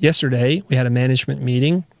yesterday we had a management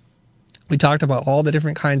meeting. We talked about all the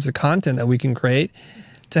different kinds of content that we can create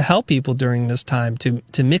to help people during this time,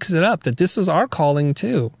 to mix it up, that this was our calling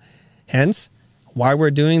too. Hence, why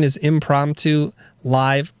we're doing this impromptu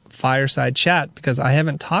live fireside chat, because I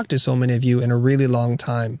haven't talked to so many of you in a really long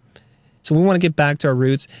time. So we want to get back to our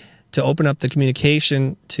roots, to open up the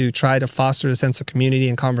communication, to try to foster a sense of community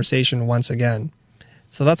and conversation once again.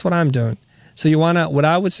 So that's what I'm doing. So what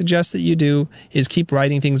I would suggest that you do is keep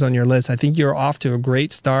writing things on your list. I think you're off to a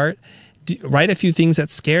great start. Write a few things that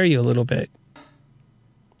scare you a little bit.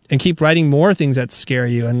 And keep writing more things that scare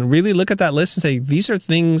you. And really look at that list and say, these are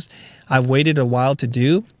things I've waited a while to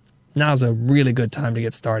do. Now's a really good time to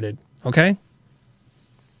get started. Okay?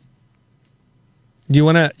 Do you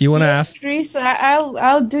wanna Yes, ask? Chris,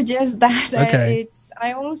 I'll do just that. Okay.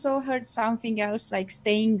 I also heard something else like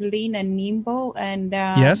staying lean and nimble, and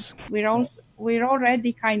Yes. we're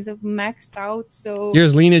already kind of maxed out. So You're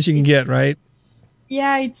as lean as you can get, right?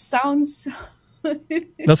 yeah, it sounds.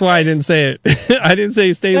 That's why I didn't say it. I didn't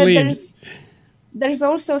say stay But lean. there's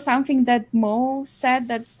also something that Mo said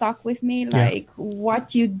that stuck with me. Like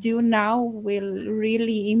what you do now will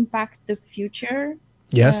really impact the future.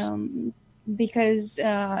 Yes. Because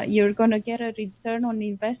you're going to get a return on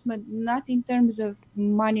investment, not in terms of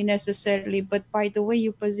money necessarily, but by the way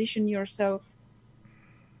you position yourself.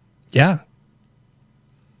 Yeah.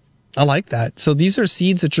 I like that. So these are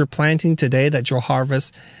seeds that you're planting today that you'll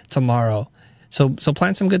harvest tomorrow. So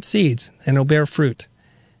plant some good seeds and it'll bear fruit.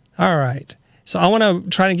 All right. So I want to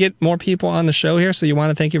try to get more people on the show here. So you want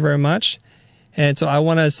to thank you very much. And so I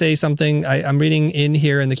want to say something. I'm reading in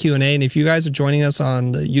here in the Q&A. And if you guys are joining us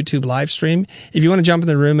on the YouTube live stream, if you want to jump in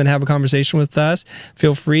the room and have a conversation with us,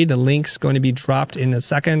 feel free. The link's going to be dropped in a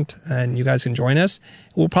second and you guys can join us.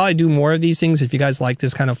 We'll probably do more of these things if you guys like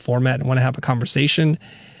this kind of format and want to have a conversation.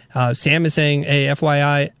 Sam is saying, hey,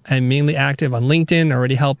 FYI, I'm mainly active on LinkedIn,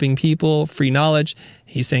 already helping people, free knowledge.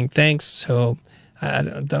 He's saying thanks. So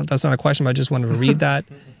that's not a question, but I just wanted to read that.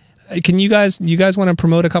 Can you guys want to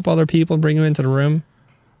promote a couple other people and bring them into the room?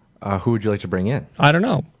 Who would you like to bring in? I don't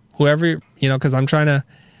know. Whoever, because I'm trying to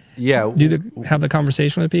have the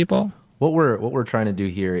conversation with people. What we're trying to do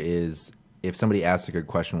here is if somebody asks a good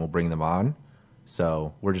question, we'll bring them on.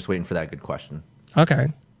 So we're just waiting for that good question. Okay.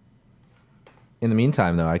 In the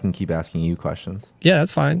meantime, though, I can keep asking you questions. Yeah,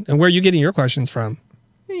 that's fine. And where are you getting your questions from?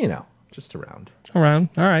 Just around. Around.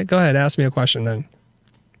 All right. Go ahead. Ask me a question then.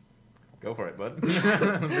 Go for it, bud.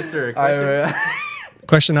 Mr. Question.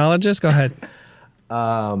 Questionologist, go ahead.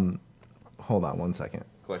 Hold on one second.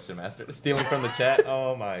 Question master. Stealing from the chat.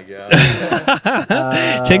 Oh, my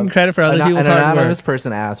God. Taking credit for other people's an hard work. anonymous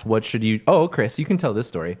person asked, what should you... Oh, Chris, you can tell this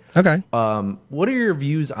story. Okay. What are your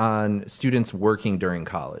views on students working during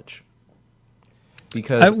college?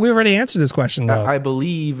 Because we already answered this question, though. I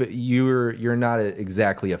believe you're not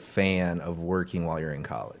exactly a fan of working while you're in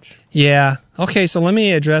college. Yeah. Okay. So let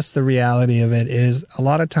me address the reality of it. Is a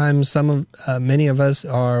lot of times many of us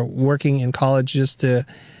are working in college just to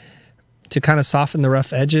kind of soften the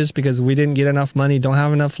rough edges because we didn't get enough money, don't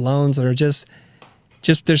have enough loans, or just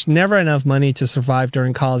there's never enough money to survive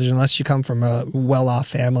during college unless you come from a well-off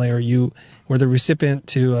family or you were the recipient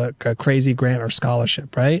to a crazy grant or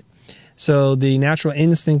scholarship, right? So the natural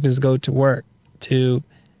instinct is go to work to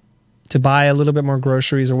buy a little bit more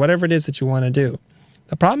groceries or whatever it is that you want to do.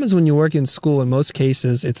 The problem is when you work in school, in most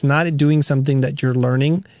cases, it's not doing something that you're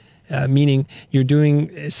learning, meaning you're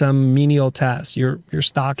doing some menial tasks. You're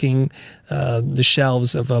stocking the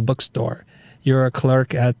shelves of a bookstore. You're a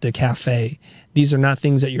clerk at the cafe. These are not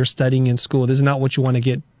things that you're studying in school. This is not what you want to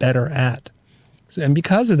get better at. And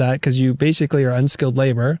because of that, because you basically are unskilled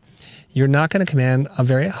labor, you're not going to command a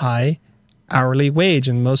very high hourly wage,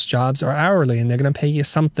 and most jobs are hourly and they're going to pay you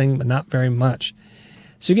something, but not very much.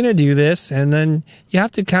 So you're going to do this, and then you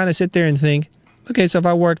have to kind of sit there and think, okay, so if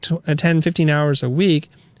I work 10, 15 hours a week,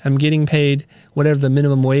 I'm getting paid whatever the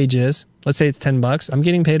minimum wage is. Let's say it's $10. I'm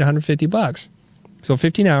getting paid $150. So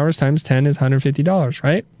 15 hours times 10 is $150,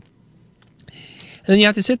 right? And then you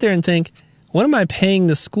have to sit there and think, what am I paying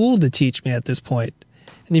the school to teach me at this point?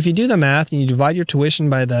 And if you do the math and you divide your tuition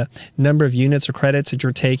by the number of units or credits that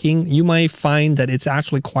you're taking, you might find that it's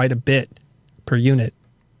actually quite a bit per unit.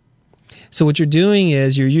 So what you're doing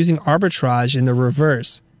is you're using arbitrage in the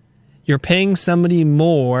reverse. You're paying somebody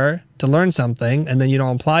more to learn something, and then you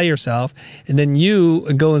don't apply yourself, and then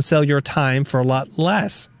you go and sell your time for a lot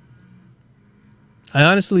less. I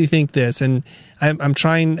honestly think this, and I'm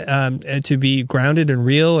trying to be grounded and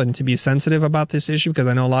real and to be sensitive about this issue because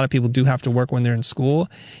I know a lot of people do have to work when they're in school.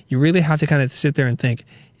 You really have to kind of sit there and think,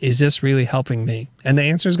 is this really helping me? And the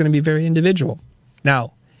answer is going to be very individual.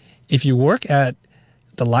 Now, if you work at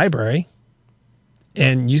the library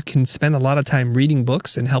and you can spend a lot of time reading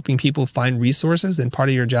books and helping people find resources, and part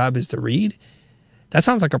of your job is to read, that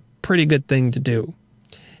sounds like a pretty good thing to do.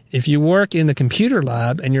 If you work in the computer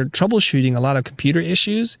lab and you're troubleshooting a lot of computer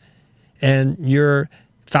issues and you're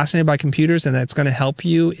fascinated by computers and that's going to help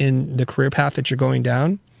you in the career path that you're going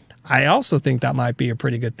down, I also think that might be a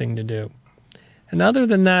pretty good thing to do. And other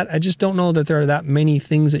than that, I just don't know that there are that many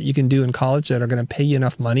things that you can do in college that are going to pay you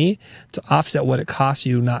enough money to offset what it costs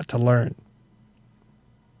you not to learn.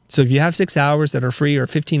 So if you have 6 hours that are free or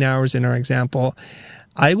 15 hours in our example,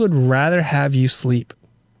 I would rather have you sleep.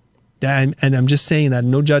 And I'm just saying that,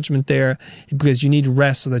 no judgment there, because you need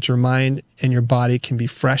rest so that your mind and your body can be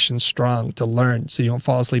fresh and strong to learn so you don't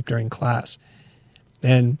fall asleep during class.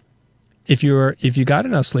 And if you got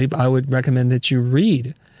enough sleep, I would recommend that you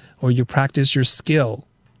read, or you practice your skill,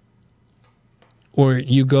 or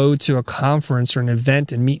you go to a conference or an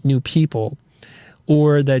event and meet new people,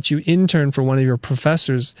 or that you intern for one of your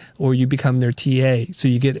professors, or you become their TA, so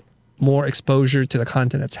you get more exposure to the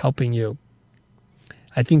content that's helping you.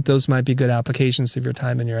 I think those might be good applications of your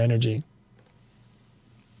time and your energy.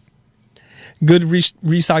 Good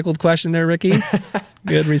recycled question there, Ricky.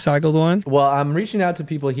 Good recycled one. Well, I'm reaching out to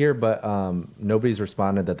people here, but nobody's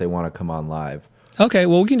responded that they want to come on live. Okay,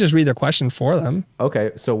 well, we can just read their question for them.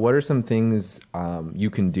 Okay, so what are some things you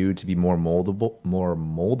can do to be more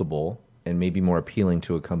moldable, and maybe more appealing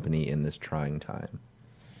to a company in this trying time?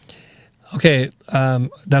 Okay,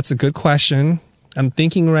 that's a good question. I'm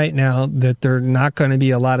thinking right now that there are not going to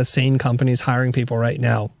be a lot of sane companies hiring people right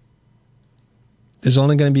now. There's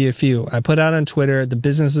only going to be a few. I put out on Twitter the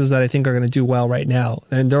businesses that I think are going to do well right now.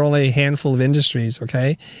 And there are only a handful of industries,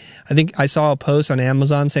 okay? I think I saw a post on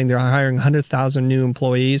Amazon saying they're hiring 100,000 new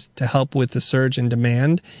employees to help with the surge in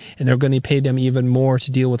demand, and they're going to pay them even more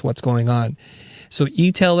to deal with what's going on. So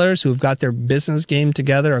e-tailers who've got their business game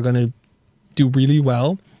together are going to do really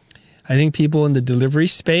well. I think people in the delivery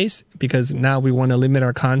space, because now we want to limit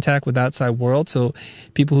our contact with outside world, so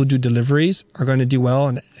people who do deliveries are going to do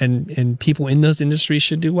well, and people in those industries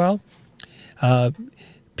should do well.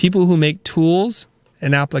 People who make tools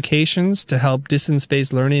and applications to help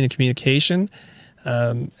distance-based learning and communication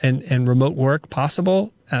and remote work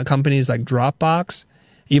possible, companies like Dropbox,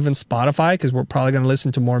 even Spotify, because we're probably going to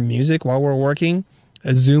listen to more music while we're working.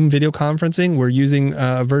 Zoom video conferencing, we're using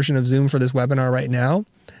a version of Zoom for this webinar right now.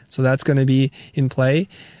 So that's going to be in play.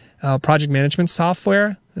 Project management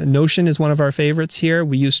software. Notion is one of our favorites here.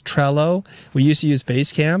 We use Trello. We used to use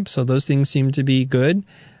Basecamp. So those things seem to be good.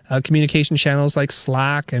 Communication channels like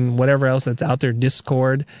Slack and whatever else that's out there,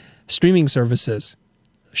 Discord. Streaming services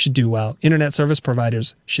should do well. Internet service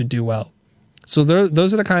providers should do well. So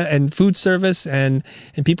those are the kind of, and food service and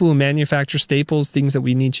people who manufacture staples, things that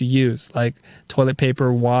we need to use, like toilet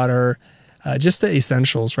paper, water, just the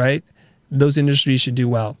essentials, right? Those industries should do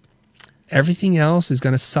well. Everything else is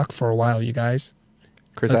going to suck for a while, you guys.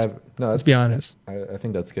 Chris, let's be honest. I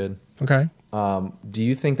think that's good. Okay. Do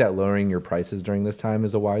you think that lowering your prices during this time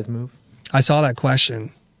is a wise move? I saw that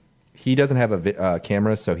question. He doesn't have a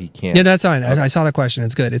camera, so he can't. Yeah, that's fine. Okay. I saw the question.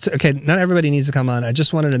 It's good. It's okay. Not everybody needs to come on. I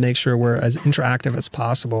just wanted to make sure we're as interactive as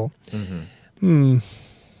possible. Mm-hmm.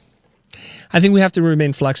 I think we have to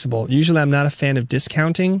remain flexible. Usually I'm not a fan of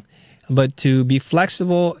discounting, but to be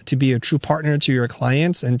flexible, to be a true partner to your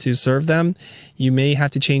clients and to serve them, you may have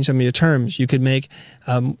to change some of your terms. You could make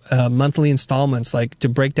monthly installments, like to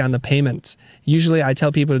break down the payments. Usually I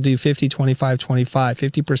tell people to do 50, 25, 25,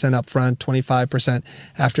 50% upfront, 25%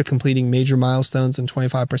 after completing major milestones, and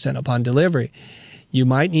 25% upon delivery. You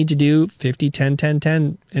might need to do 50, 10, 10,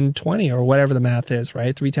 10, and 20, or whatever the math is,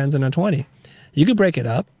 right? 3 10s and a 20. You could break it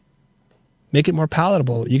up. Make it more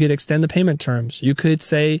palatable. You could extend the payment terms. You could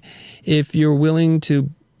say, if you're willing to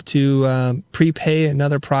prepay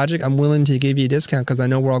another project, I'm willing to give you a discount because I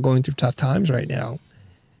know we're all going through tough times right now.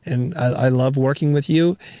 And I love working with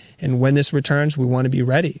you. And when this returns, we want to be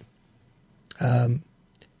ready.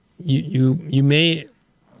 You may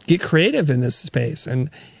get creative in this space. And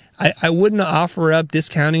I wouldn't offer up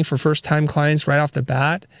discounting for first-time clients right off the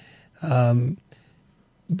bat.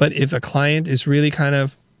 But if a client is really kind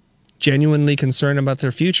of genuinely concerned about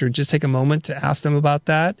their future, just take a moment to ask them about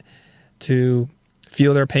that, to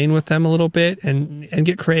feel their pain with them a little bit, and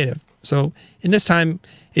get creative. So in this time,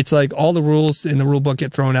 it's like all the rules in the rule book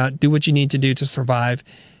get thrown out. Do what you need to do to survive,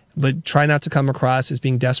 but try not to come across as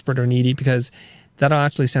being desperate or needy, because that'll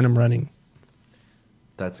actually send them running.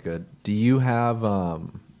 That's good. Do you have,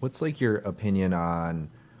 what's like your opinion on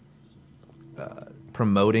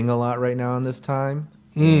promoting a lot right now in this time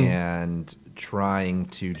and trying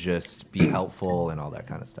to just be helpful and all that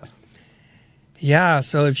kind of stuff? Yeah,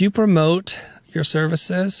 so if you promote your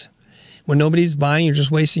services when nobody's buying, you're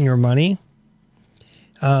just wasting your money.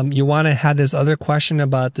 You want to have this other question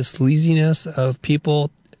about the sleaziness of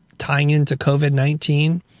people tying into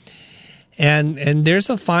COVID-19. And there's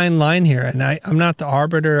a fine line here. And I'm not the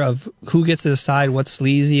arbiter of who gets to decide what's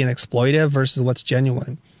sleazy and exploitive versus what's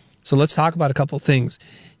genuine. So let's talk about a couple of things.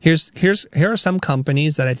 Here are some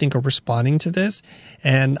companies that I think are responding to this,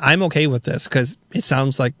 and I'm okay with this because it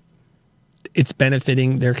sounds like it's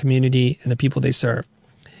benefiting their community and the people they serve.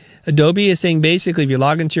 Adobe is saying basically if you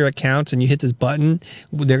log into your account and you hit this button,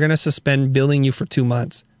 they're going to suspend billing you for 2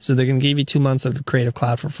 months. So they're going to give you 2 months of Creative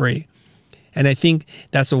Cloud for free. And I think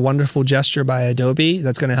that's a wonderful gesture by Adobe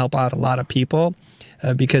that's going to help out a lot of people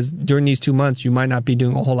because during these 2 months, you might not be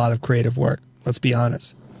doing a whole lot of creative work. Let's be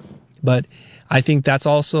honest. But I think that's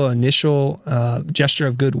also an initial gesture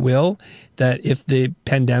of goodwill that if the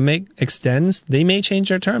pandemic extends, they may change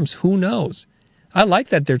their terms. Who knows? I like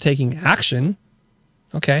that they're taking action.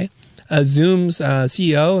 Okay. Zoom's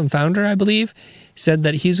CEO and founder, I believe, said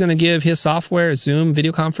that he's going to give his software, Zoom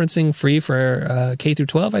video conferencing, free for K through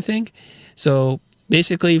 12, I think. So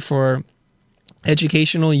basically for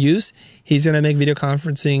educational use, he's going to make video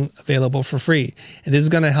conferencing available for free. And this is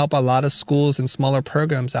going to help a lot of schools and smaller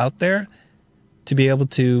programs out there to be able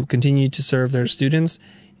to continue to serve their students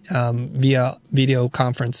via video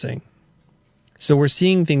conferencing. So we're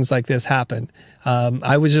seeing things like this happen.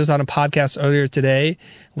 I was just on a podcast earlier today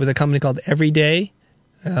with a company called Everyday,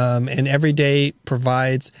 and Everyday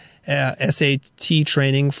provides SAT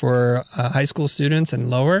training for high school students and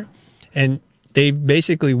lower, and they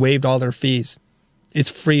basically waived all their fees. It's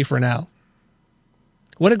free for now.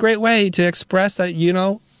 What a great way to express that, you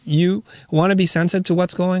know, you want to be sensitive to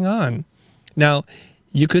what's going on. Now,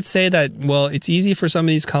 you could say that, well, it's easy for some of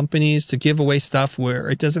these companies to give away stuff where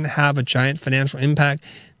it doesn't have a giant financial impact.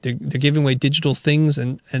 They're giving away digital things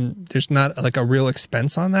and there's not like a real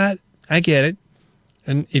expense on that. I get it.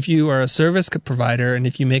 And if you are a service provider and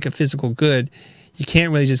if you make a physical good, you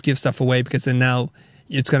can't really just give stuff away because then now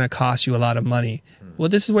it's going to cost you a lot of money. Well,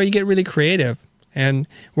 this is where you get really creative. And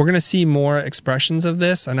we're going to see more expressions of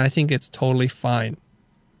this, and I think it's totally fine.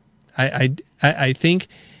 I think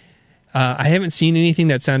I haven't seen anything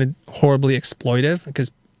that sounded horribly exploitive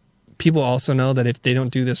because people also know that if they don't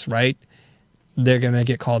do this right, they're going to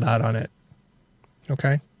get called out on it.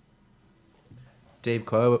 Okay? Dave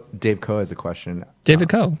Coe has a question. David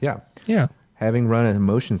Coe? Yeah. Having run a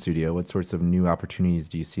motion studio, what sorts of new opportunities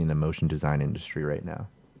do you see in the motion design industry right now?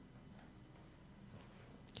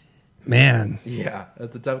 Man. Yeah,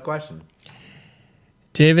 that's a tough question.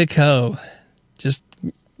 David Coe, just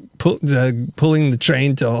pulling the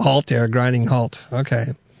train to a halt there, grinding halt. Okay.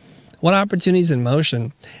 What opportunities in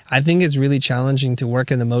motion? I think it's really challenging to work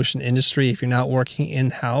in the motion industry if you're not working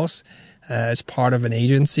in-house as part of an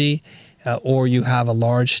agency or you have a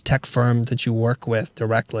large tech firm that you work with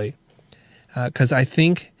directly. Because I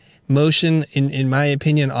think motion, in my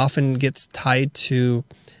opinion, often gets tied to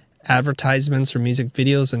advertisements or music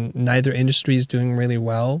videos, and neither industry is doing really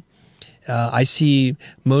well. I see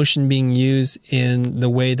motion being used in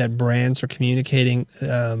the way that brands are communicating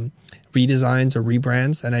redesigns or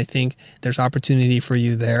rebrands, and I think there's opportunity for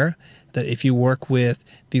you there. That if you work with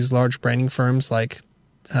these large branding firms like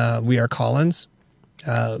We Are Collins,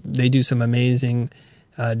 they do some amazing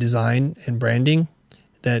design and branding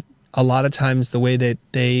that a lot of times the way that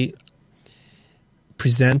they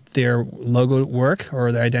present their logo work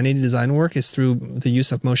or their identity design work is through the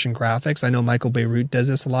use of motion graphics. I know Michael Beirut does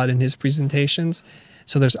this a lot in his presentations.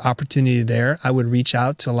 So there's opportunity there. I would reach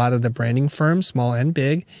out to a lot of the branding firms, small and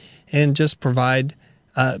big, and just provide,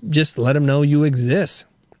 just let them know you exist.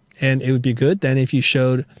 And it would be good then if you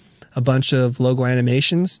showed a bunch of logo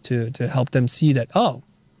animations to help them see that, oh,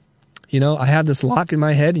 you know, I have this lock in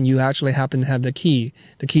my head and you actually happen to have the key.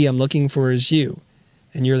 The key I'm looking for is you,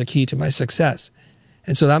 and you're the key to my success.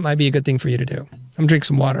 And so that might be a good thing for you to do. I'm drinking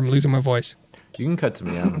some water. I'm losing my voice. You can cut to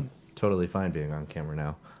me. I'm totally fine being on camera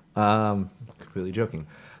now. Completely joking.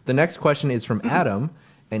 The next question is from Adam,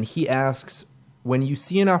 and he asks, when you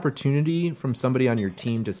see an opportunity from somebody on your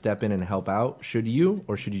team to step in and help out, should you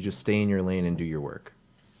or should you just stay in your lane and do your work?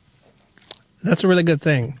 That's a really good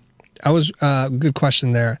thing. Good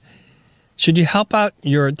question there. Should you help out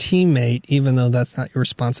your teammate even though that's not your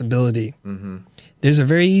responsibility? Mm-hmm. There's a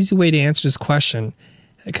very easy way to answer this question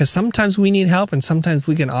because sometimes we need help and sometimes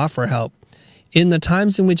we can offer help. In the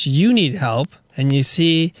times in which you need help and you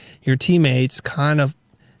see your teammates kind of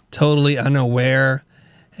totally unaware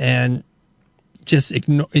and just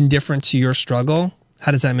indifferent to your struggle,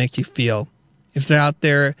 how does that make you feel? If they're out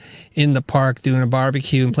there in the park doing a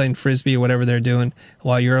barbecue and playing Frisbee or whatever they're doing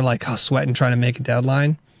while you're like sweating trying to make a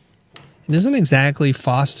deadline, it doesn't exactly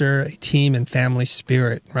foster a team and family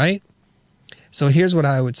spirit, right? So here's what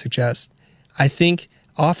I would suggest. I think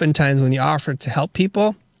oftentimes when you offer to help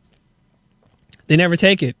people, they never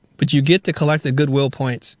take it, but you get to collect the goodwill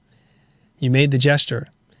points. You made the gesture.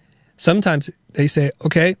 Sometimes they say,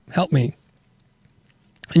 okay, help me.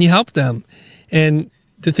 And you help them. And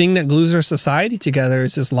the thing that glues our society together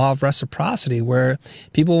is this law of reciprocity where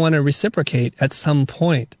people want to reciprocate at some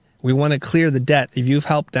point. We want to clear the debt. If you've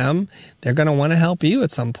helped them, they're going to want to help you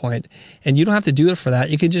at some point. And you don't have to do it for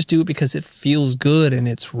that. You can just do it because it feels good and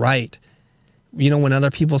it's right. You know, when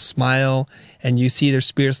other people smile and you see their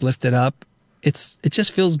spirits lifted up, it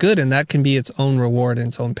just feels good, and that can be its own reward and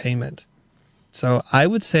its own payment. So I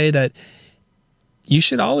would say that you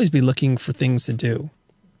should always be looking for things to do,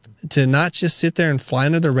 to not just sit there and fly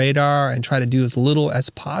under the radar and try to do as little as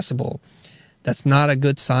possible. That's not a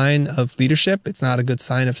good sign of leadership. It's not a good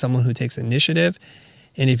sign of someone who takes initiative.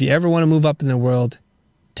 And if you ever want to move up in the world,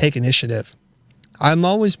 take initiative. I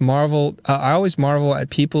always marvel at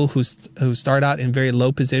people who start out in very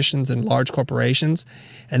low positions in large corporations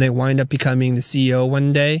and they wind up becoming the CEO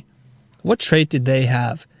one day. What trait did they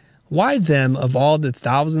have? Why them, of all the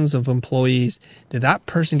thousands of employees, did that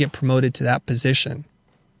person get promoted to that position?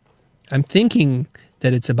 I'm thinking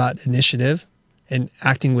that it's about initiative and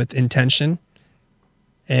acting with intention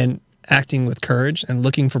and acting with courage and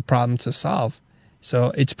looking for problems to solve.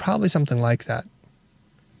 So it's probably something like that.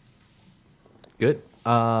 Good.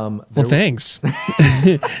 Well, thanks.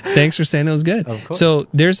 Thanks for saying it was good. Of course. So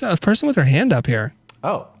there's a person with her hand up here.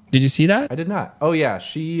 Oh, did you see that? I did not. Oh yeah,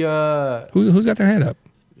 she. Who's got their hand up?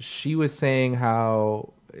 She was saying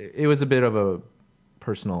how it was a bit of a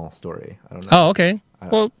personal story. I don't know. Oh, okay.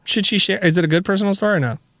 Well, should she share? Is it a good personal story or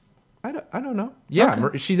no? I don't know. Yeah,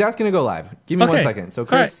 Okay. She's asking to go live. Give me 1 second. So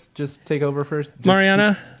Chris, right. just take over first.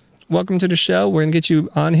 Mariana, welcome to the show. We're going to get you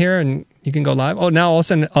on here and you can go live. Oh, now all of a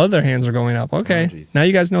sudden other hands are going up. Okay. Oh, now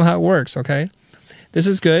you guys know how it works. Okay. This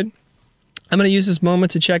is good. I'm going to use this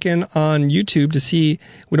moment to check in on YouTube to see,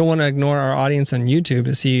 we don't want to ignore our audience on YouTube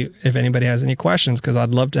to see if anybody has any questions because I'd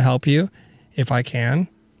love to help you if I can.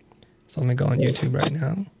 So let me go on YouTube right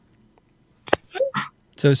now.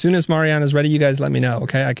 So as soon as Mariana's ready, you guys let me know,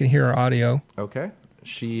 okay? I can hear her audio. Okay.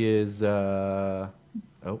 She is, oh,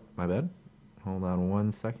 my bad. Hold on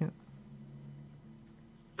 1 second.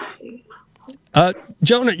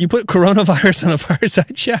 Jona, you put coronavirus on the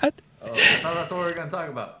Fireside chat? Oh, that's what we're going to talk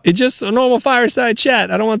about. It's just a normal Fireside chat.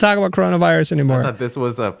 I don't want to talk about coronavirus anymore. I thought this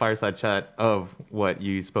was a Fireside chat of what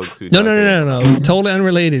you spoke to. No. Totally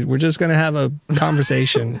unrelated. We're just going to have a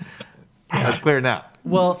conversation. That's clear now.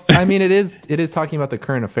 Well, I mean, it is talking about the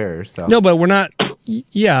current affairs. So. No, but we're not.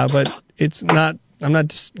 Yeah, but it's not. I'm not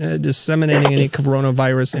disseminating any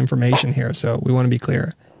coronavirus information here, so we want to be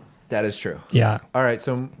clear. That is true. Yeah. All right,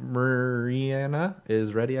 so Mariana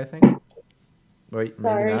is ready, I think. Wait, maybe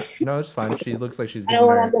Sorry. not. No, it's fine. She looks like she's I getting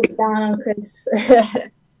don't married. want to look down on Chris.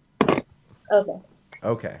 Okay.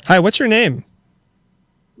 Okay. Hi, what's your name?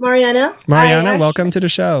 Mariana. Mariana, welcome to the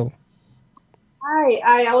show. Hi.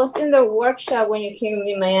 I was in the workshop when you came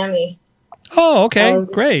in Miami. Oh, okay.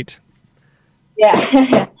 Great.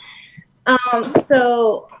 Yeah.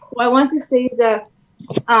 So what I want to say is that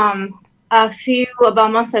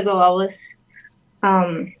about months ago I was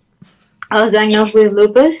diagnosed with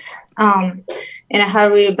lupus. And I had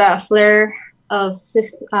a really bad flare of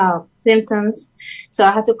symptoms. So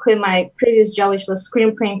I had to quit my previous job, which was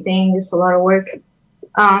screen printing, just a lot of work.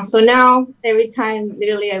 So now every time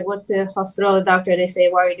literally I go to the hospital, the doctor, they say,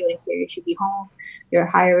 what are you doing here? You should be home. You're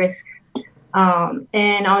high risk.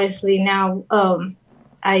 And obviously now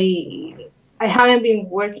I haven't been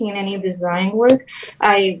working in any design work.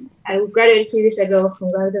 I graduated 2 years ago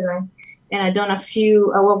from graphic design, and I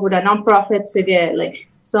worked with a nonprofit to get like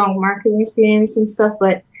some marketing experience and stuff,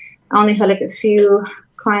 but I only had like a few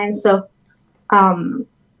clients. So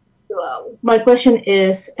my question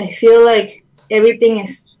is, I feel like everything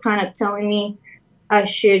is kind of telling me I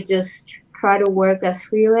should just try to work as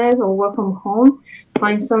freelance or work from home,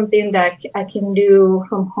 find something that I can do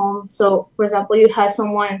from home. So for example, you had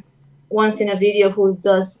someone once in a video who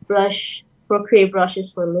does Procreate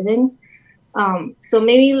brushes for a living. So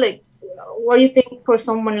maybe like, what do you think for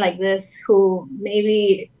someone like this who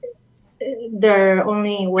maybe their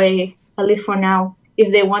only way, at least for now,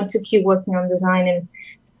 if they want to keep working on design and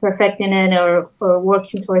perfecting it or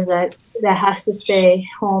working towards that has to stay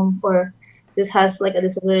home or just has like a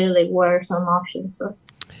disability, like what are some options? So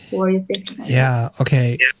what do you think? Yeah.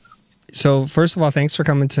 Okay. So first of all, thanks for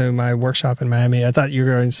coming to my workshop in Miami. I thought you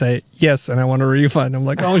were going to say yes, and I want a refund. I'm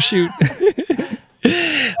like, oh shoot.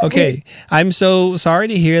 Okay. I'm so sorry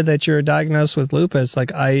to hear that you're diagnosed with lupus.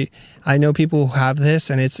 Like I know people who have this,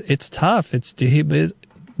 and it's tough. It's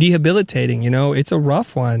debilitating. It's a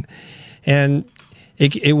rough one, and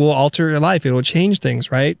it will alter your life. It will change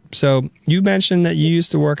things, right? So you mentioned that you used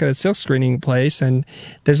to work at a silk screening place, and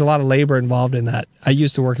there's a lot of labor involved in that. I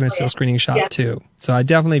used to work in a silk screening shop too. So I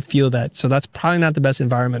definitely feel that. So that's probably not the best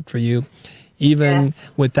environment for you, even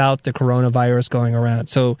without the coronavirus going around.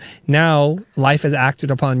 So now life has acted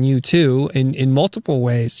upon you too in multiple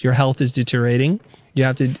ways. Your health is deteriorating. You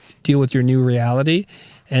have to deal with your new reality.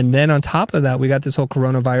 And then on top of that, we got this whole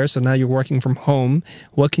coronavirus. So now you're working from home.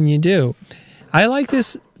 What can you do? I like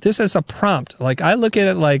this as a prompt. Like I look at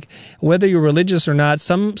it like whether you're religious or not,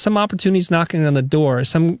 some opportunities knocking on the door,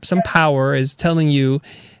 some power is telling you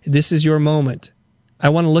this is your moment. I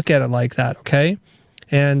want to look at it like that, okay?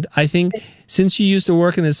 And I think since you used to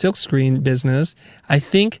work in the silkscreen business, I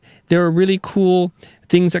think there are really cool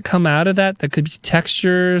things that come out of that could be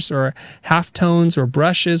textures or halftones or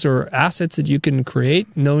brushes or assets that you can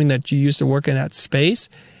create, knowing that you used to work in that space,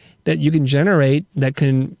 that you can generate that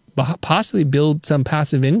can possibly build some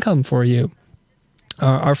passive income for you.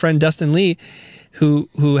 Our friend Dustin Lee,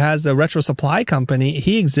 who has the Retro Supply Company,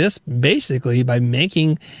 he exists basically by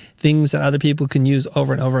making things that other people can use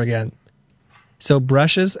over and over again. So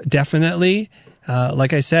brushes, definitely.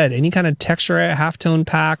 Like I said, any kind of texture halftone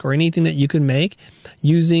pack or anything that you can make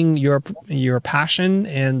using your passion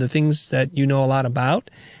and the things that you know a lot about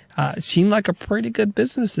seemed like a pretty good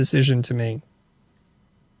business decision to me.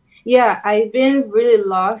 Yeah, I've been really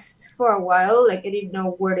lost for a while. Like, I didn't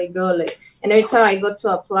know where to go. Like, and every time I go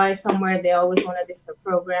to apply somewhere, they always want a different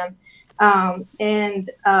program.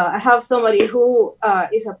 I have somebody who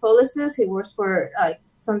is a publicist. He works for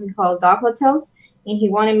something called Dog Hotels, and he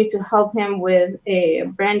wanted me to help him with a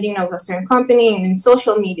branding of a certain company and in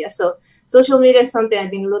social media. So social media is something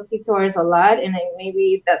I've been looking towards a lot, and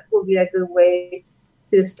maybe that would be a good way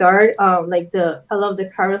to start. I love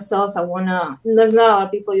the carousels. There's not a lot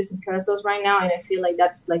of people using carousels right now, and I feel like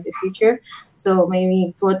that's like the future. So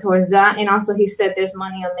maybe go towards that. And also he said there's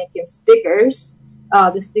money on making stickers,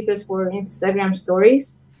 the stickers for Instagram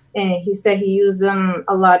stories. And he said he used them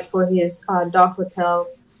a lot for his dog hotel.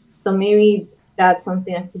 So maybe that's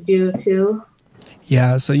something I could do too.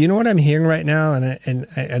 Yeah. So you know what I'm hearing right now, and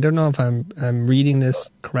I don't know if I'm reading this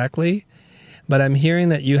correctly, but I'm hearing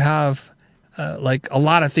that you have like a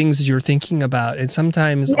lot of things that you're thinking about, and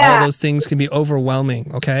sometimes all those things can be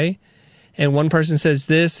overwhelming. Okay. And one person says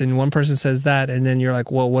this and one person says that, and then you're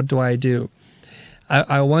like, well, what do I do?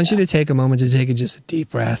 I want you to take a moment to take just a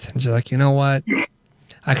deep breath and just like, you know what?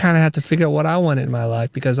 I kind of have to figure out what I want in my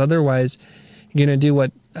life, because otherwise you're going to do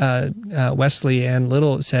what Wesley and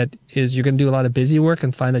Little said, is you're going to do a lot of busy work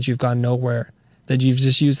and find that you've gone nowhere, that you've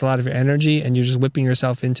just used a lot of your energy and you're just whipping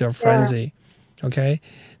yourself into a frenzy. Okay.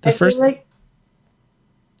 I was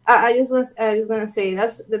going to say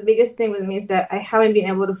that's the biggest thing with me, is that I haven't been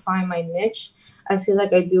able to find my niche. I feel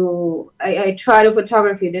like I try to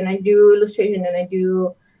photography, then I do illustration, then I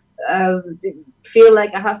do feel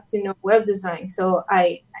like I have to know web design. So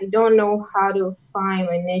I don't know how to find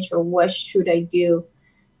my niche, or what should I do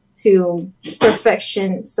to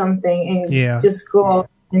perfection something and just go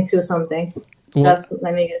into something. Well, that's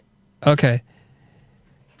my biggest. Okay.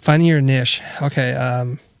 Finding your niche.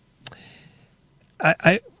 Okay.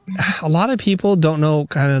 A lot of people don't know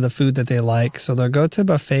kind of the food that they like, so they'll go to a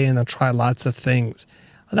buffet and they'll try lots of things.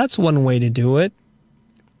 That's one way to do it.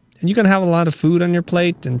 And you can have a lot of food on your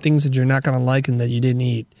plate and things that you're not going to like and that you didn't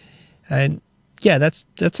eat. And yeah, that's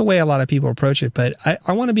the way a lot of people approach it. But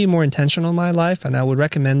I want to be more intentional in my life, and I would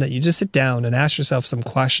recommend that you just sit down and ask yourself some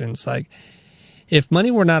questions. Like, if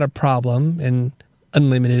money were not a problem and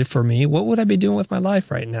unlimited for me, what would I be doing with my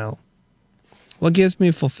life right now? What gives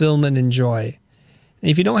me fulfillment and joy? And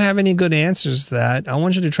if you don't have any good answers to that, I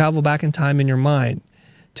want you to travel back in time in your mind,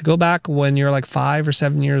 to go back when you're like 5 or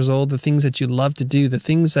 7 years old, the things that you love to do, the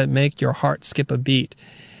things that make your heart skip a beat.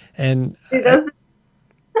 And that's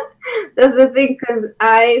the thing, because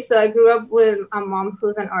I grew up with a mom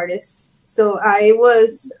who's an artist. So I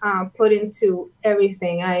was put into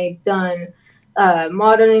everything. I done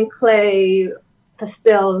modeling, clay,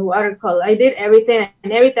 pastels, watercolor. I did everything,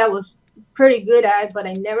 and everything I was pretty good at, but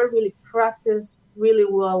I never really practiced really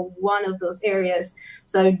well one of those areas.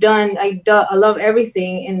 So I love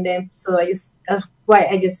everything, and then that's why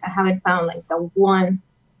I haven't found like the one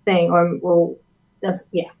thing, or that's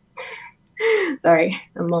sorry,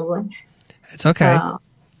 I'm mumbling. It's okay.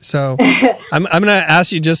 So I'm going to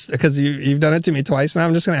ask you, just because you've done it to me twice now,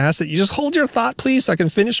 I'm just going to ask that you just hold your thought, please, so I can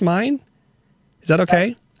finish mine. Is that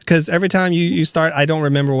okay? Because every time you start, I don't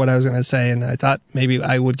remember what I was going to say, and I thought maybe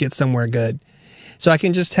I would get somewhere good. So I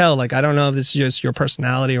can just tell, like, I don't know if it's just your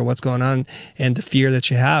personality or what's going on and the fear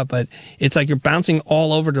that you have, but it's like you're bouncing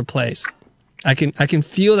all over the place. I can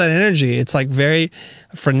feel that energy. It's like very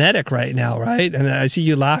frenetic right now, right? And I see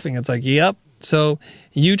you laughing. It's like, yep. So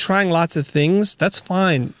you trying lots of things, that's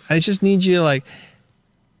fine. I just need you to like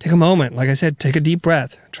take a moment. Like I said, take a deep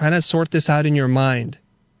breath. Try to sort this out in your mind.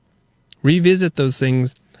 Revisit those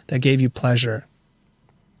things that gave you pleasure.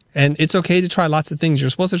 And it's okay to try lots of things. You're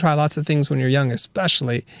supposed to try lots of things when you're young,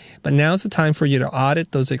 especially. But now's the time for you to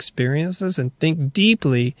audit those experiences and think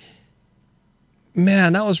deeply,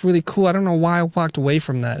 man, that was really cool. I don't know why I walked away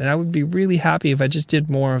from that. And I would be really happy if I just did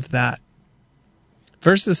more of that.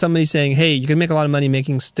 Versus somebody saying, hey, you can make a lot of money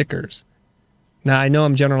making stickers. Now, I know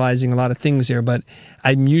I'm generalizing a lot of things here, but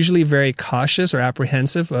I'm usually very cautious or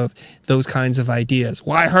apprehensive of those kinds of ideas.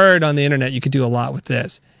 Well, I heard on the internet you could do a lot with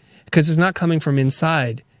this, because it's not coming from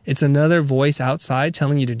inside. It's another voice outside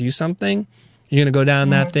telling you to do something. You're going to go down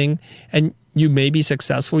that thing, and you may be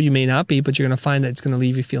successful, you may not be, but you're going to find that it's going to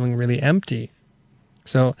leave you feeling really empty.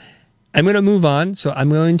 So I'm going to move on. So I'm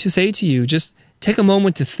going to say to you, just take a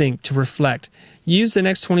moment to think, to reflect. Use the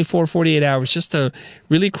next 24, 48 hours just to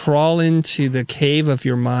really crawl into the cave of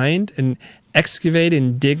your mind and excavate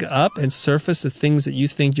and dig up and surface the things that you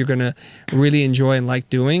think you're going to really enjoy and like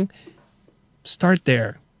doing. Start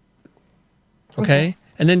there. Okay?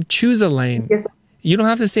 And then choose a lane. You don't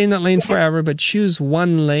have to stay in that lane forever, but choose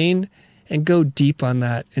one lane and go deep on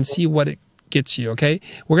that and see what it gets you, okay?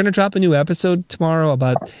 We're going to drop a new episode tomorrow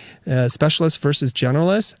about specialists versus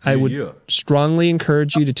generalists. I would strongly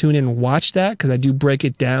encourage you to tune in and watch that, because I do break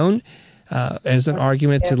it down as an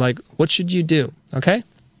argument to like, what should you do, okay?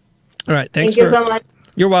 All right, thanks Thank you so much.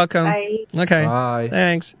 You're welcome. Bye. Okay. Bye.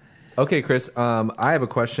 Thanks. Okay, Chris, I have a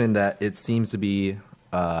question that it seems to be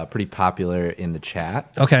pretty popular in the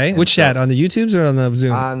chat. Okay, And which chat? On the YouTubes or on the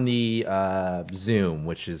Zoom? On the Zoom,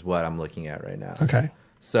 which is what I'm looking at right now. Okay.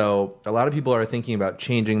 So a lot of people are thinking about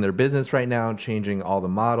changing their business right now, changing all the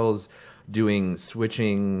models,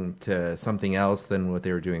 switching to something else than what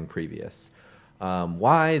they were doing previous.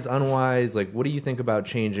 Wise, unwise, like what do you think about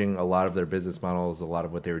changing a lot of their business models, a lot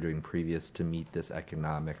of what they were doing previous to meet this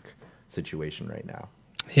economic situation right now?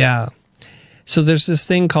 Yeah. So there's this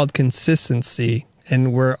thing called consistency,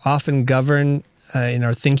 and we're often governed in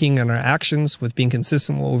our thinking and our actions with being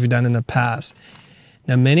consistent with what we've done in the past.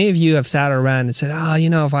 Now, many of you have sat around and said,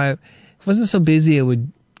 if I wasn't so busy, I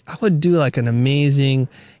would do like an amazing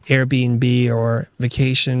Airbnb or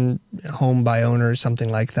vacation home by owner or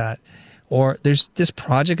something like that. Or there's this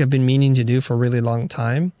project I've been meaning to do for a really long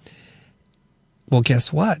time. Well,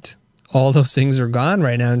 guess what? All those things are gone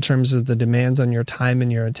right now in terms of the demands on your time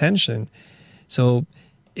and your attention. So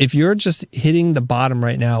if you're just hitting the bottom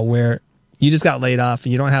right now where you just got laid off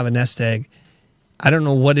and you don't have a nest egg, I don't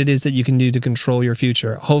know what it is that you can do to control your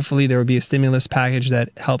future. Hopefully there will be a stimulus package that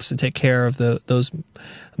helps to take care of those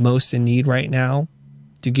most in need right now,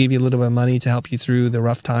 to give you a little bit of money to help you through the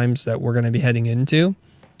rough times that we're going to be heading into.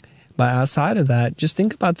 But outside of that, just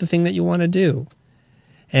think about the thing that you want to do.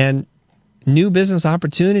 And new business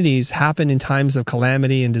opportunities happen in times of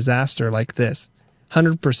calamity and disaster like this.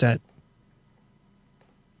 100%.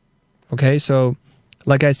 Okay, so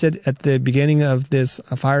like I said at the beginning of this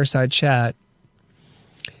Fireside chat,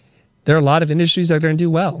 there are a lot of industries that are going to do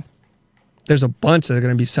well. There's a bunch that are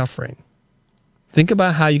going to be suffering. Think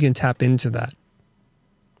about how you can tap into that.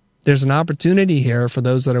 There's an opportunity here for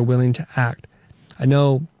those that are willing to act. I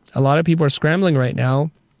know a lot of people are scrambling right now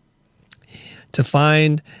to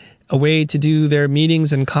find a way to do their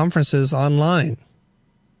meetings and conferences online.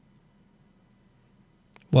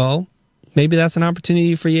 Well, maybe that's an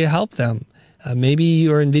opportunity for you to help them. Maybe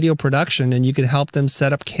you're in video production and you can help them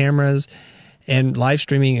set up cameras and live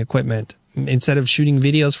streaming equipment. Instead of shooting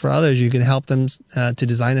videos for others, you can help them to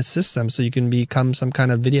design a system so you can become some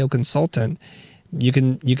kind of video consultant. You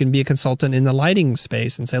can be a consultant in the lighting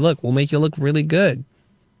space and say, look, we'll make you look really good.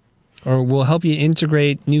 Or we'll help you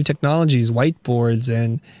integrate new technologies, whiteboards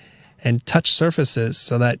and touch surfaces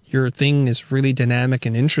so that your thing is really dynamic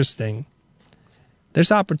and interesting.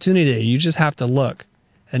 There's opportunity. You just have to look.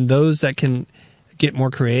 And those that can get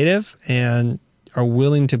more creative and are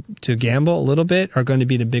willing to gamble a little bit are going to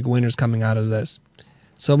be the big winners coming out of this.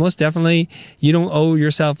 So most definitely, you don't owe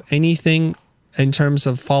yourself anything in terms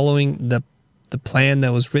of following the plan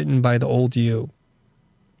that was written by the old you.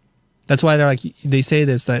 That's why they say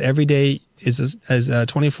this, that every day is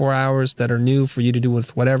 24 hours that are new for you to do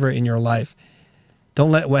with whatever in your life.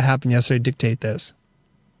 Don't let what happened yesterday dictate this.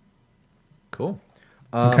 Cool.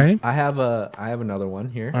 Okay. I have another one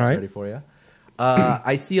here. All right. Ready for you.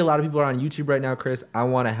 I see a lot of people are on YouTube right now, Chris. I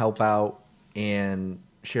want to help out and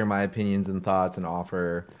share my opinions and thoughts and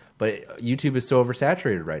offer, but YouTube is so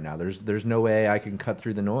oversaturated right now. There's no way I can cut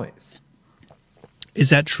through the noise. Is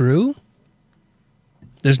that true?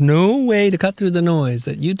 There's no way to cut through the noise,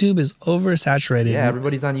 that YouTube is oversaturated. Yeah,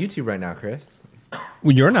 everybody's on YouTube right now, Chris.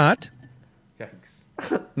 Well, you're not.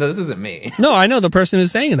 Yikes. No, this isn't me. No, I know the person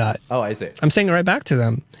who's saying that. Oh, I see. I'm saying it right back to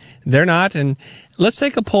them. They're not. And let's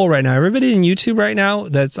take a poll right now. Everybody in YouTube right now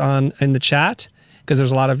that's in the chat, because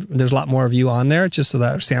there's a lot more of you on there, just so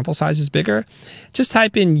that our sample size is bigger. Just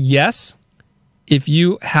type in yes if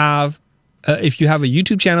you have a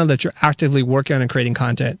YouTube channel that you're actively working on and creating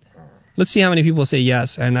content. Let's see how many people say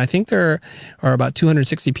yes. And I think there are about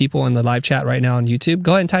 260 people in the live chat right now on YouTube.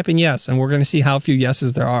 Go ahead and type in yes, and we're going to see how few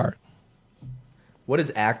yeses there are. What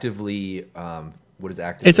is actively? What is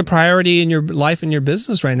actively? It's a priority in your life and your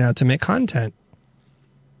business right now to make content.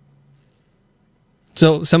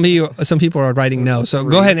 So some people are writing no. So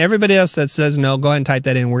go ahead. Everybody else that says no, go ahead and type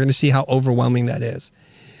that in. We're going to see how overwhelming that is.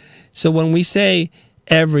 So when we say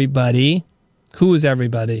everybody, who is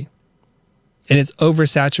everybody? And it's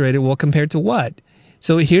oversaturated. Well, compared to what?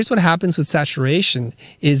 So here's what happens with saturation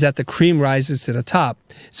is that the cream rises to the top.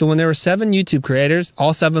 So when there were 7 YouTube creators,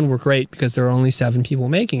 all 7 were great because there were only 7 people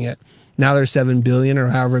making it. Now there's 7 billion or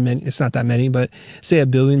however many, it's not that many, but say 1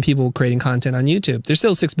 billion people creating content on YouTube. There's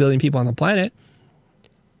still 6 billion people on the planet.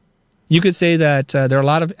 You could say that there are a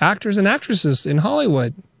lot of actors and actresses in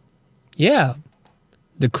Hollywood. Yeah.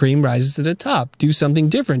 The cream rises to the top. Do something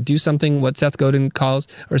different. Do something what Seth Godin calls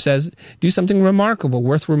or says, do something remarkable,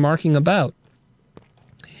 worth remarking about.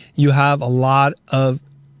 You have a lot of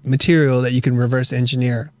material that you can reverse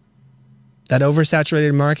engineer. That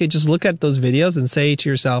oversaturated market, just look at those videos and say to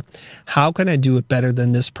yourself, how can I do it better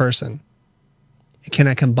than this person? Can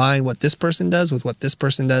I combine what this person does with what this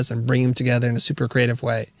person does and bring them together in a super creative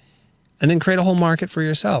way? And then create a whole market for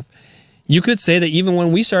yourself. You could say that even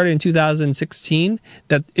when we started in 2016,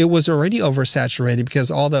 that it was already oversaturated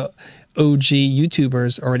because all the OG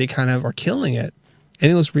YouTubers already kind of are killing it.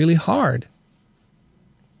 And it was really hard.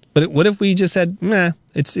 But what if we just said, meh,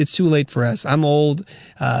 it's too late for us. I'm old.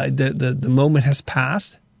 The moment has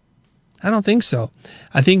passed. I don't think so.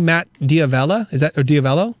 I think Matt Diavella, is that, or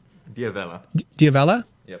Diavello? Diavella?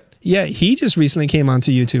 Yep. Yeah, he just recently came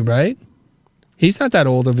onto YouTube, right? He's not that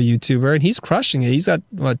old of a YouTuber, and he's crushing it. He's got,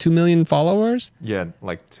 what, 2 million followers? Yeah,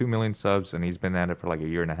 like 2 million subs, and he's been at it for like a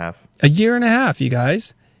year and a half. A year and a half, you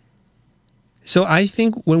guys. So I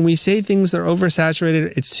think when we say things are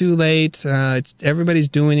oversaturated, it's too late, everybody's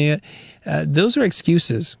doing it, those are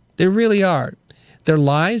excuses. They really are. They're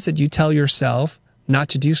lies that you tell yourself not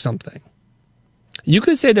to do something. You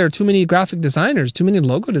could say there are too many graphic designers, too many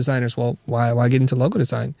logo designers. Well, why get into logo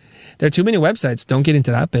design? There are too many websites. Don't get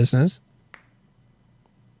into that business.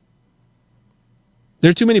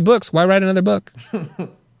 There are too many books. Why write another book?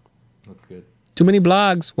 That's good. Too many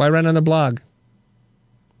blogs. Why write another blog?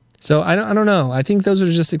 So I don't know. I think those are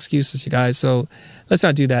just excuses, you guys. So let's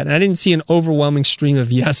not do that. And I didn't see an overwhelming stream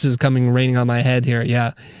of yeses coming raining on my head here.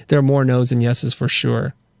 Yeah, there are more no's than yeses for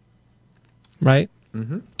sure. Right?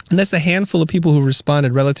 Mm-hmm. And that's a handful of people who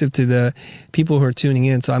responded relative to the people who are tuning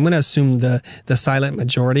in. So I'm going to assume the silent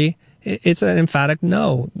majority. It's an emphatic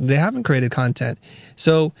no. They haven't created content.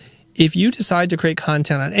 So if you decide to create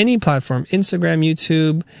content on any platform, Instagram,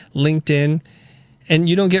 YouTube, LinkedIn, and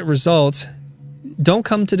you don't get results, don't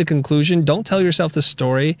come to the conclusion, don't tell yourself the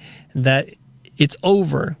story that it's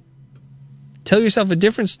over. Tell yourself a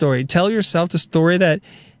different story. Tell yourself the story that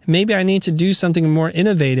maybe I need to do something more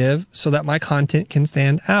innovative so that my content can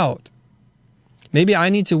stand out. Maybe I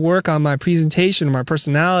need to work on my presentation, or my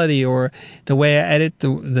personality, or the way I edit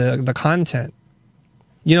the content.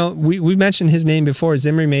 You know, we've mentioned his name before,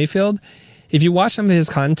 Zimri Mayfield. If you watch some of his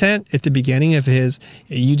content at the beginning of his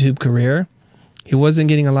YouTube career, he wasn't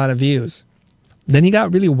getting a lot of views. Then he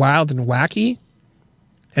got really wild and wacky.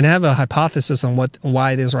 And I have a hypothesis on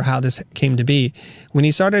why this or how this came to be. When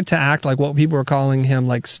he started to act like what people were calling him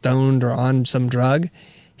like stoned or on some drug,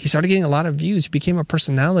 he started getting a lot of views. He became a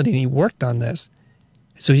personality and he worked on this.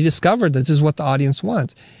 So he discovered that this is what the audience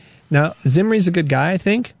wants. Now, Zimri's a good guy, I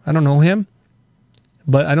think. I don't know him.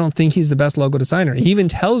 But I don't think he's the best logo designer. He even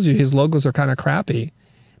tells you his logos are kind of crappy.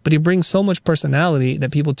 But he brings so much personality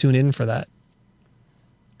that people tune in for that.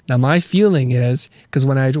 Now, my feeling is, because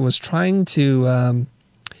when I was trying to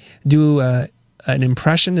do an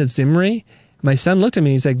impression of Zimri, my son looked at me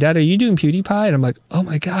and he's like, Dad, are you doing PewDiePie? And I'm like, oh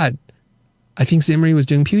my God, I think Zimri was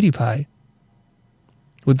doing PewDiePie.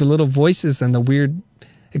 With the little voices and the weird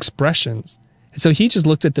expressions. And so he just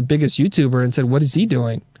looked at the biggest YouTuber and said, what is he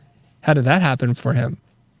doing? How did that happen for him?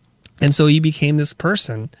 And so he became this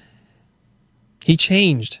person. He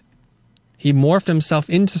changed. He morphed himself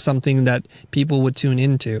into something that people would tune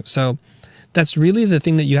into. So that's really the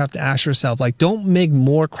thing that you have to ask yourself. Like, don't make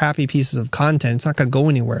more crappy pieces of content. It's not going to go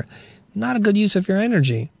anywhere. Not a good use of your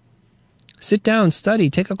energy. Sit down, study,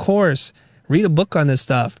 take a course, read a book on this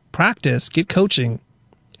stuff, practice, get coaching,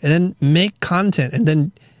 and then make content and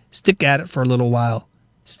then stick at it for a little while.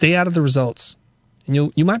 Stay out of the results.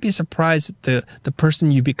 And you might be surprised at the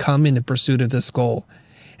person you become in the pursuit of this goal.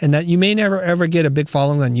 And that you may never ever get a big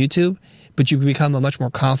following on YouTube, but you become a much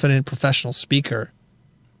more confident professional speaker.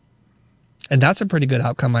 And that's a pretty good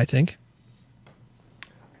outcome, I think.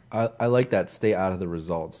 I like that, stay out of the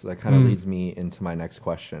results. That kind of leads me into my next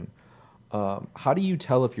question. How do you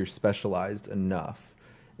tell if you're specialized enough?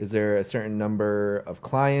 Is there a certain number of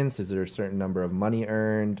clients? Is there a certain number of money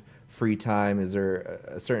earned, free time? Is there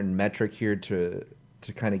a certain metric here to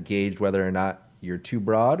kind of gauge whether or not you're too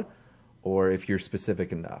broad or if you're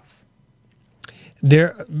specific enough?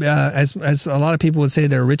 There, as a lot of people would say,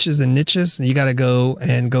 there are riches and niches. You got to go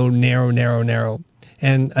narrow, narrow, narrow.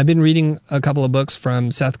 And I've been reading a couple of books from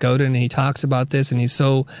Seth Godin, and he talks about this, and he's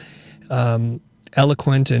so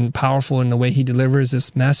eloquent and powerful in the way he delivers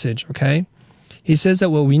this message, okay? He says that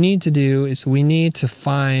what we need to do is we need to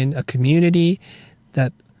find a community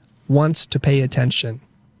that wants to pay attention.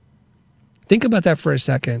 Think about that for a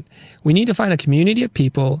second. We need to find a community of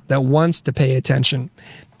people that wants to pay attention.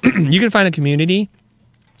 You can find a community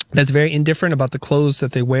that's very indifferent about the clothes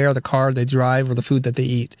that they wear, the car they drive, or the food that they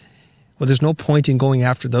eat. Well, there's no point in going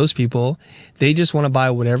after those people. They just want to buy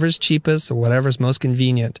whatever's cheapest or whatever's most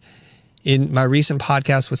convenient. In my recent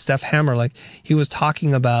podcast with Steph Hammer, like, he was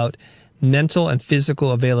talking about mental and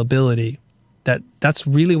physical availability. That's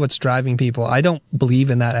really what's driving people. I don't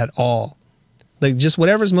believe in that at all. Like, just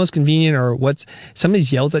whatever's most convenient, or what's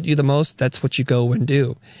somebody's yelled at you the most, that's what you go and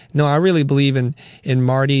do. No, I really believe in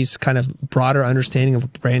Marty's kind of broader understanding of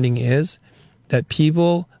what branding is, that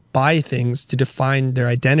people buy things to define their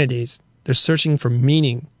identities. They're searching for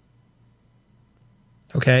meaning.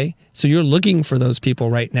 Okay? So you're looking for those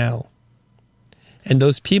people right now. And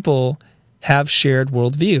those people have shared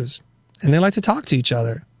worldviews, and they like to talk to each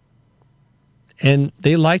other. And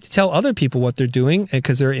they like to tell other people what they're doing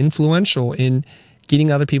because they're influential in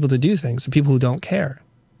getting other people to do things, the people who don't care.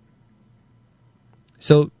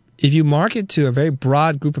 So if you market to a very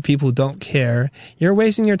broad group of people who don't care, you're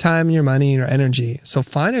wasting your time and your money and your energy. So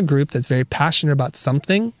find a group that's very passionate about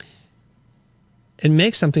something and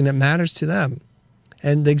make something that matters to them.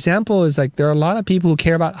 And the example is, like, there are a lot of people who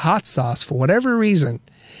care about hot sauce for whatever reason,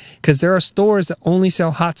 because there are stores that only sell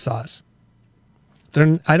hot sauce.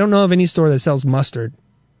 I don't know of any store that sells mustard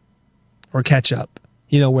or ketchup,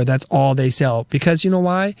 where that's all they sell. Because you know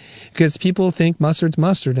why? Because people think mustard's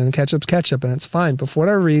mustard and ketchup's ketchup, and it's fine. But for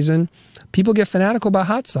whatever reason, people get fanatical about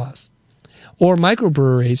hot sauce. Or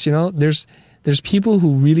microbreweries, there's people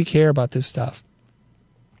who really care about this stuff.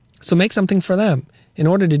 So make something for them. In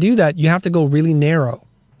order to do that, you have to go really narrow.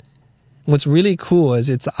 What's really cool is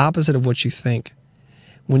it's the opposite of what you think.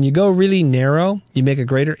 When you go really narrow, you make a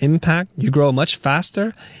greater impact, you grow much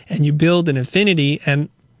faster, and you build an affinity and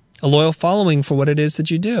a loyal following for what it is that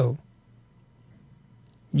you do.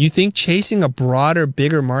 You think chasing a broader,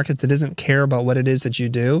 bigger market that doesn't care about what it is that you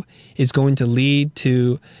do is going to lead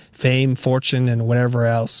to fame, fortune, and whatever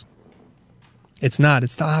else. It's not.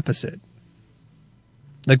 It's the opposite.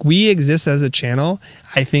 Like, we exist as a channel,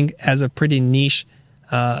 I think, as a pretty niche,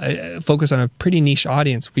 focus on a pretty niche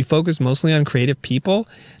audience. We focus mostly on creative people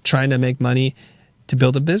trying to make money to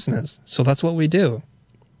build a business. So that's what we do.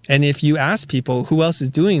 And if you ask people who else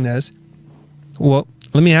is doing this, well,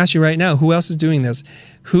 let me ask you right now, who else is doing this?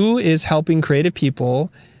 Who is helping creative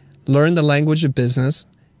people learn the language of business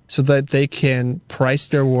so that they can price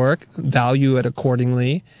their work, value it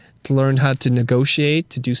accordingly, to learn how to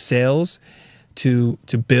negotiate, to do sales, to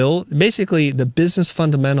build, basically the business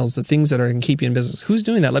fundamentals, the things that are going to keep you in business. Who's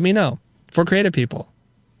doing that? Let me know. For creative people.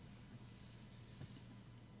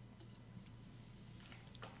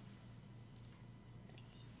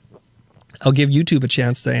 I'll give YouTube a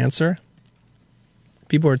chance to answer.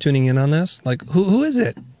 People are tuning in on this. Like, who is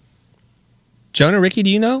it? Jona, Ricky, do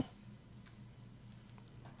you know?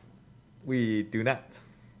 We do not.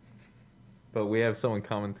 But we have someone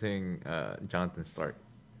commenting, Jonathan Stark.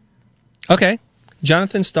 Okay.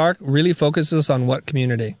 Jonathan Stark really focuses on what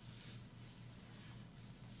community?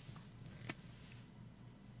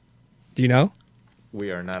 Do you know?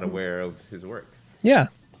 We are not aware of his work. Yeah.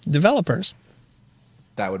 Developers.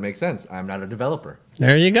 That would make sense. I'm not a developer.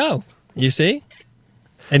 There you go. You see?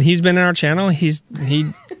 And he's been in our channel. He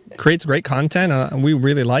creates great content. We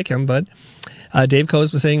really like him. But Dave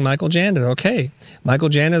Coase was saying Michael Janda. Okay. Michael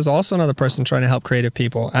Janda is also another person trying to help creative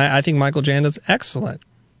people. I think Michael Janda is excellent.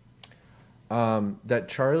 That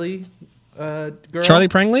Charlie girl? Charlie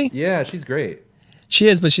Prangley? Yeah, she's great. She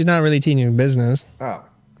is, but she's not really teaching you business. Oh.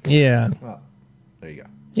 Yeah. Well, there you go.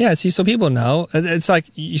 Yeah, see, so people know. It's like,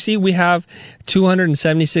 you see, we have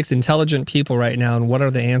 276 intelligent people right now, and what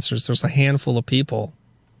are the answers? There's a handful of people.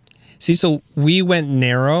 See, so we went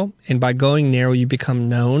narrow, and by going narrow, you become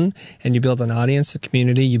known, and you build an audience, a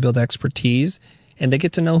community, you build expertise, and they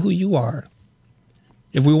get to know who you are.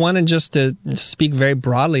 If we wanted just to speak very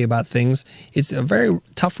broadly about things, it's a very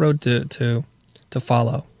tough road to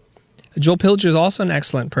follow. Joel Pilger is also an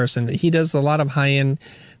excellent person. He does a lot of high-end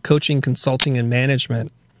coaching, consulting, and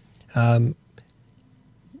management.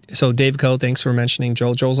 So Dave Coe, thanks for mentioning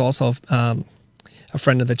Joel. Joel's also a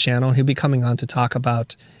friend of the channel. He'll be coming on to talk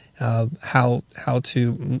about how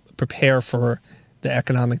to prepare for the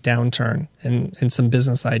economic downturn and some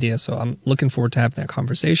business ideas. So I'm looking forward to having that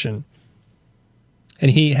conversation.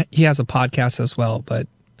 And he has a podcast as well. But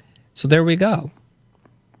so there we go.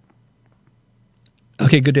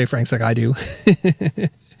 Okay, good day, Frank's like I do.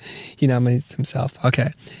 He nominates himself. Okay.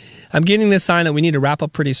 I'm getting this sign that we need to wrap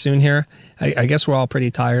up pretty soon here. I guess we're all pretty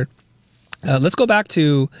tired. Let's go back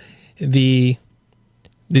to the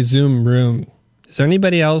Zoom room. Is there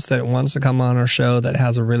anybody else that wants to come on our show that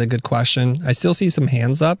has a really good question? I still see some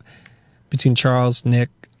hands up between Charles, Nick,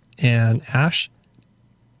 and Ash.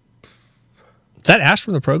 Is that Ash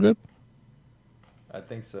from the Pro Group? I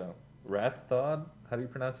think so. Rathod? How do you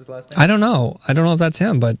pronounce his last name? I don't know. I don't know if that's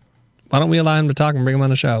him, but why don't we allow him to talk and bring him on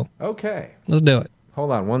the show? Okay. Let's do it.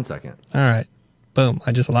 Hold on 1 second. All right. Boom.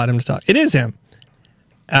 I just allowed him to talk. It is him.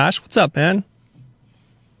 Ash, what's up, man?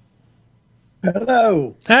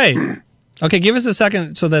 Hello. Hey. Okay, give us a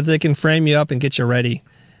second so that they can frame you up and get you ready.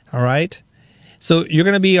 All right? So you're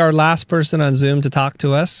going to be our last person on Zoom to talk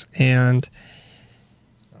to us, and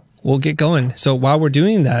we'll get going. So while we're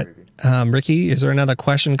doing that, Ricky, is there another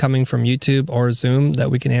question coming from YouTube or Zoom that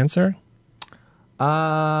we can answer?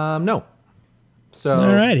 No. So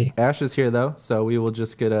Alrighty. Ash is here, though, so we will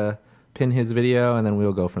just get a pin his video, and then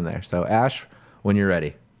we'll go from there. So, Ash, when you're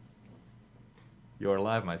ready. You're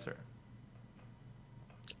live, my sir.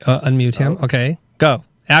 Unmute him. Okay. Go.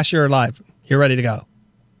 Ash, you're live. You're ready to go.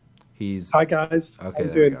 Hi, guys. Okay,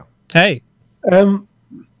 there we go. Hey.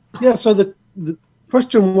 Yeah, so the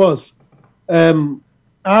question was,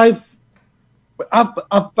 I've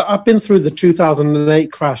been through the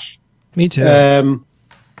 2008 crash. Me too.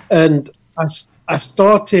 And I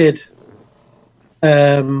started.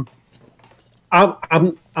 I'm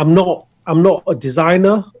not a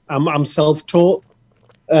designer. I'm self-taught,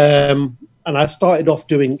 and I started off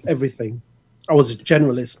doing everything. I was a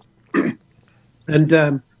generalist,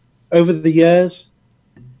 and over the years,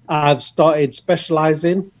 I've started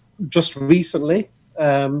specializing. Just recently,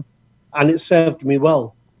 and it served me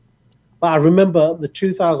well. But I remember the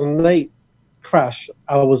 2008 crash.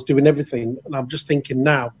 I was doing everything, and I'm just thinking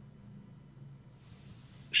now,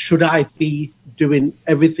 should I be doing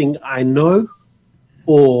everything I know,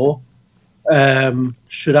 or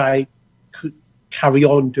should I carry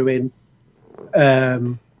on doing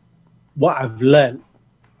what I've learned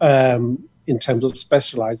in terms of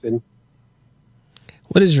specializing?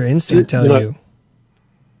 What does your instinct tell you?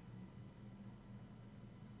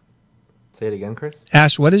 Say it again, Chris.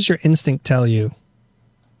 Ash, what does your instinct tell you?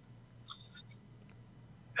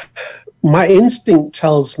 My instinct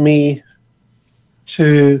tells me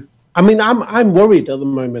to. I mean, I'm worried at the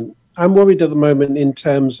moment. I'm worried at the moment in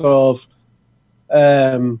terms of,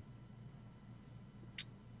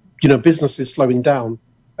 business is slowing down.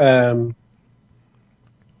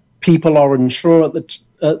 People are unsure at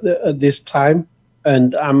this time,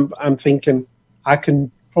 and I'm thinking I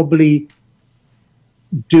can probably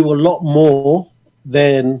do a lot more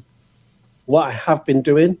than what I have been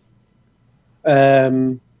doing.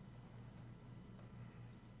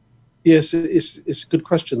 Yes, it's a good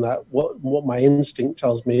question, that what my instinct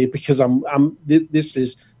tells me, because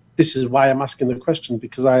this is why I'm asking the question,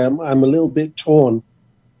 because I'm a little bit torn.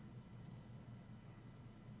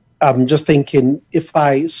 I'm just thinking, if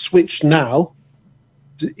I switch now,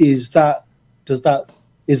 is that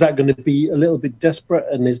going to be a little bit desperate,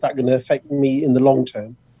 and is that going to affect me in the long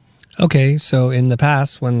term? Okay, so in the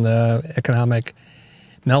past, when the economic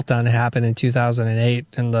meltdown happened in 2008,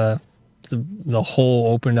 and the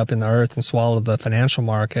hole opened up in the earth and swallowed the financial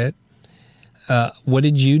market, what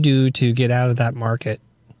did you do to get out of that market?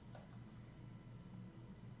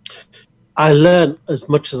 I learned as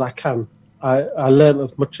much as I can. I learned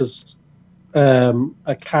as much as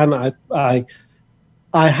I can. I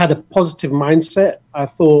had a positive mindset. I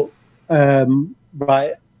thought,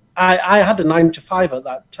 right, I had a 9-to-5 at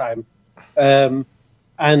that time.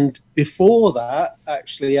 And before that,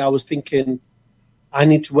 actually, I was thinking, I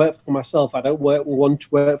need to work for myself. I don't want to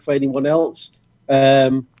work for anyone else.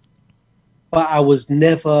 But I was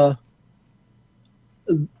never,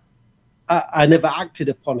 I never acted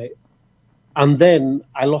upon it. And then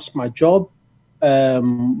I lost my job.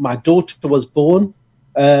 My daughter was born.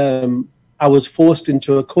 I was forced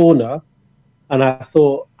into a corner, and I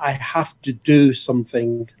thought, I have to do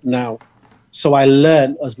something now. So I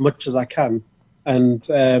learned as much as I can. And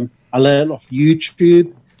I learned off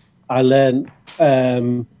YouTube. I learned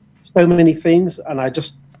so many things, and I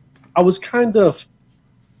was kind of,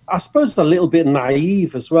 I suppose, a little bit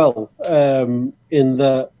naive as well, in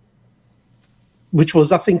that which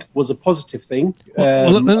was, I think, was a positive thing.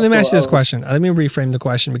 Well, let me ask you this question. Let me reframe the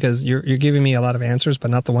question, because you're giving me a lot of answers,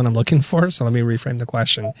 but not the one I'm looking for. So let me reframe the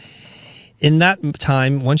question. In that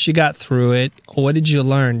time, once you got through it, what did you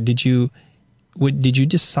learn? Did you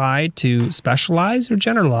decide to specialize or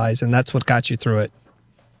generalize, and that's what got you through it?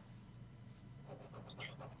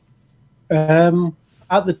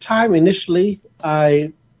 At the time, initially,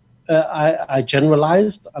 I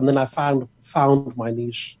generalized, and then I found my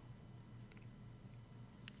niche.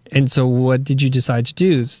 And so what did you decide to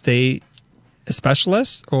do? Stay a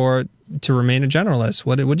specialist or to remain a generalist?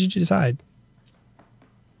 What did you decide?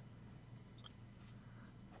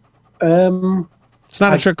 It's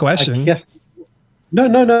not a trick question. Yes. No.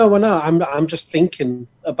 I'm just thinking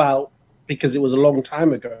about, because it was a long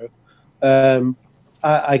time ago.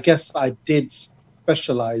 I guess I did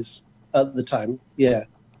specialize at the time. Yeah.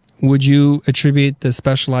 Would you attribute the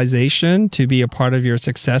specialization to be a part of your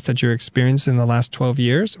success that you're experiencing in the last 12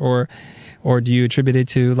 years? Or do you attribute it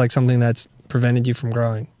to like something that's prevented you from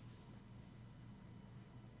growing?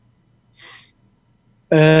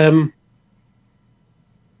 No,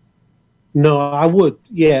 I would.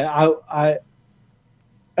 Yeah, I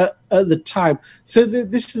at the time. So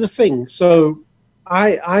this is the thing. So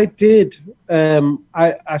I did.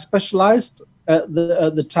 I specialized at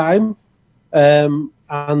the time.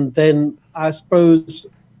 And then I suppose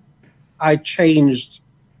I changed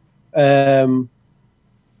what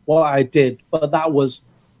I did, but that was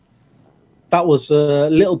a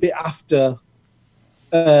little bit after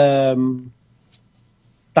that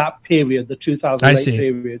period, the 2008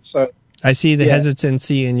 period. So I see the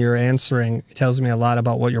hesitancy in your answering. It tells me a lot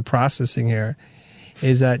about what you're processing here.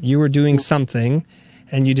 Is that you were doing something,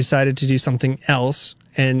 and you decided to do something else,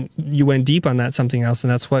 and you went deep on that something else,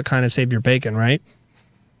 and that's what kind of saved your bacon, right?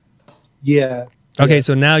 Yeah. Okay,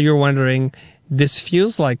 so now you're wondering, this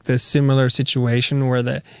feels like this similar situation where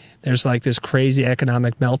there's like this crazy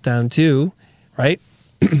economic meltdown too, right?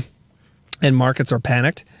 And markets are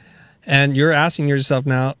panicked. And you're asking yourself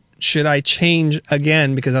now, should I change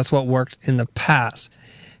again? Because that's what worked in the past.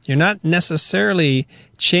 You're not necessarily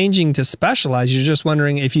changing to specialize. You're just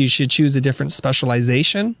wondering if you should choose a different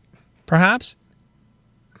specialization, perhaps?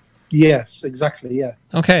 Yes, exactly, yeah.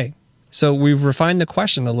 Okay. So we've refined the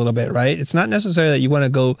question a little bit, right? It's not necessarily that you want to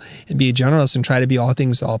go and be a generalist and try to be all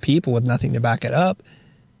things to all people with nothing to back it up.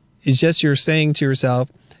 It's just you're saying to yourself,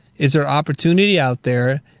 is there opportunity out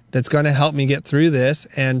there that's going to help me get through this,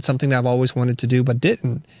 and something that I've always wanted to do but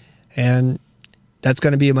didn't? And that's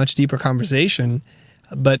going to be a much deeper conversation.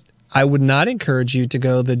 But I would not encourage you to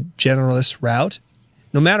go the generalist route,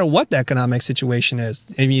 no matter what the economic situation is.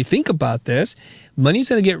 If you think about this, money's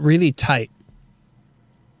going to get really tight.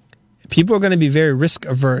 People are going to be very risk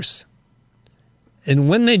averse. And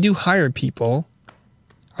when they do hire people,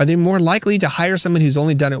 are they more likely to hire someone who's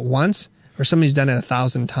only done it once or somebody who's done it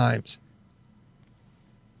 1,000 times?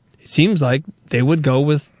 It seems like they would go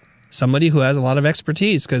with somebody who has a lot of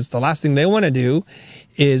expertise, because the last thing they want to do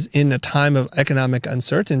is, in a time of economic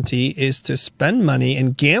uncertainty, is to spend money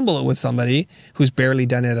and gamble it with somebody who's barely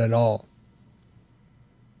done it at all.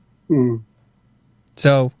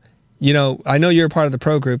 So, you know, I know you're a part of the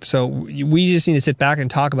pro group, so we just need to sit back and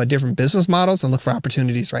talk about different business models and look for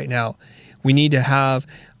opportunities right now. We need to have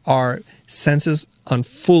our senses on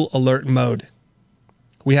full alert mode.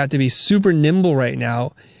 We have to be super nimble right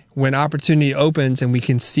now. When opportunity opens and we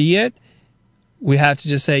can see it, we have to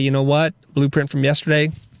just say, you know what, blueprint from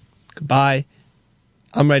yesterday, goodbye.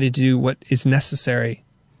 I'm ready to do what is necessary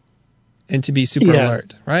and to be super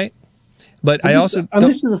alert, right? But I also... And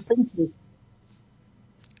this is the thing.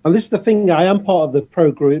 And this is the thing, I am part of the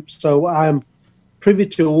pro group, so I'm privy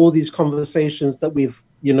to all these conversations that we've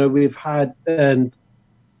had, and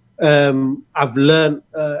I've learned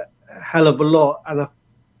a hell of a lot, and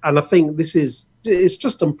I think it's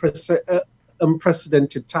just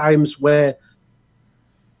unprecedented times where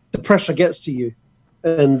the pressure gets to you,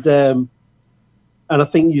 and I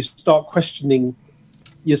think you start questioning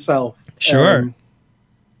yourself. Sure.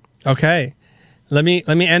 Okay. Let me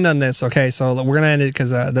end on this. Okay, so we're going to end it because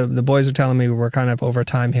the boys are telling me we're kind of over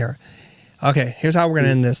time here. Okay, here's how we're going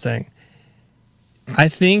to end this thing. I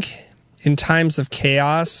think in times of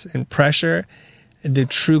chaos and pressure, the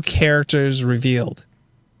true character is revealed.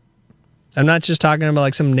 I'm not just talking about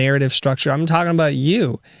like some narrative structure. I'm talking about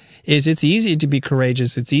you. It's easy to be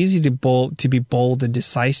courageous. It's easy to be bold and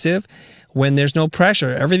decisive when there's no pressure.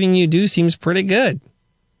 Everything you do seems pretty good.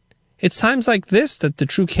 It's times like this that the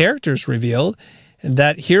true character is revealed,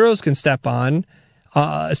 that heroes can step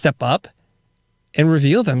up, and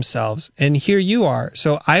reveal themselves. And here you are.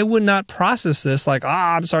 So I would not process this like,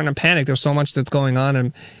 I'm starting to panic. There's so much that's going on.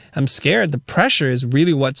 And I'm scared. The pressure is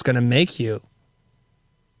really what's going to make you.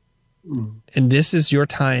 And this is your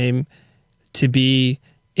time to be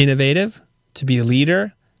innovative, to be a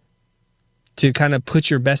leader, to kind of put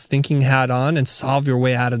your best thinking hat on and solve your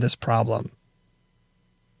way out of this problem.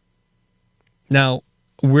 Now,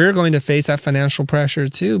 we're going to face that financial pressure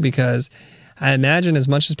too, because I imagine as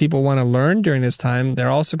much as people want to learn during this time, they're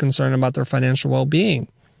also concerned about their financial well-being.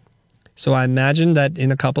 So I imagine that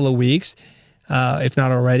in a couple of weeks, if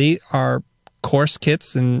not already, our course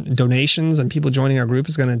kits and donations and people joining our group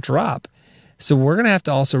is going to drop. So we're going to have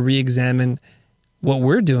to also re-examine what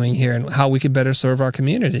we're doing here and how we could better serve our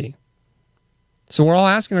community. So we're all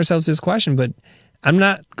asking ourselves this question, but I'm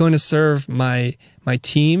not going to serve my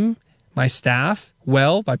team, my staff,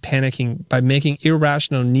 well by panicking, by making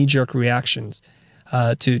irrational knee-jerk reactions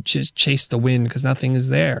to just chase the wind because nothing is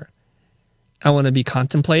there. I want to be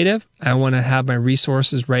contemplative. I want to have my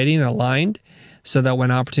resources ready and aligned so that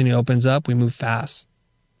when opportunity opens up, we move fast.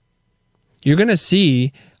 You're going to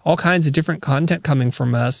see all kinds of different content coming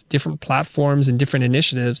from us, different platforms and different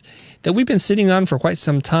initiatives that we've been sitting on for quite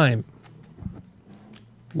some time.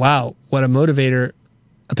 Wow, what a motivator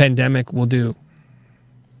a pandemic will do.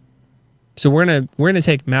 So we're gonna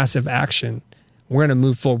take massive action. We're gonna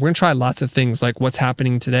move forward. We're gonna try lots of things like what's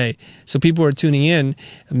happening today. So people who are tuning in,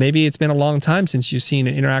 maybe it's been a long time since you've seen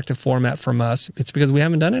an interactive format from us. It's because we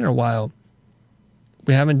haven't done it in a while.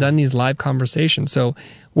 We haven't done these live conversations. So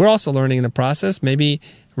we're also learning in the process. Maybe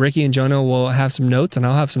Ricky and Jona will have some notes and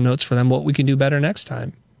I'll have some notes for them what we can do better next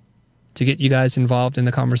time to get you guys involved in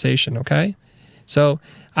the conversation, okay? So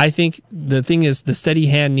I think the thing is the steady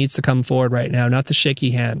hand needs to come forward right now, not the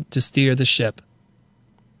shaky hand, to steer the ship.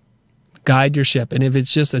 Guide your ship. And if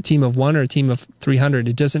it's just a team of 1 or a team of 300,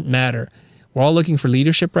 it doesn't matter. We're all looking for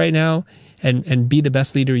leadership right now and be the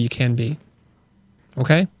best leader you can be.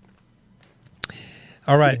 Okay?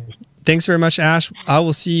 All right. Thanks very much, Ash. I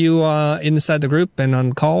will see you inside the group and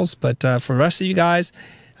on calls. But for the rest of you guys,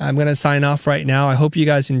 I'm going to sign off right now. I hope you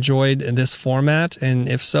guys enjoyed this format. And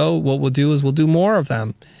if so, what we'll do is we'll do more of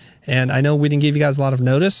them. And I know we didn't give you guys a lot of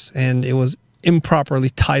notice and it was improperly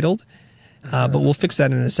titled, but we'll fix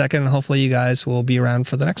that in a second. And hopefully you guys will be around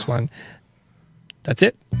for the next one. That's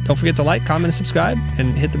it. Don't forget to like, comment, and subscribe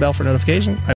and hit the bell for notifications.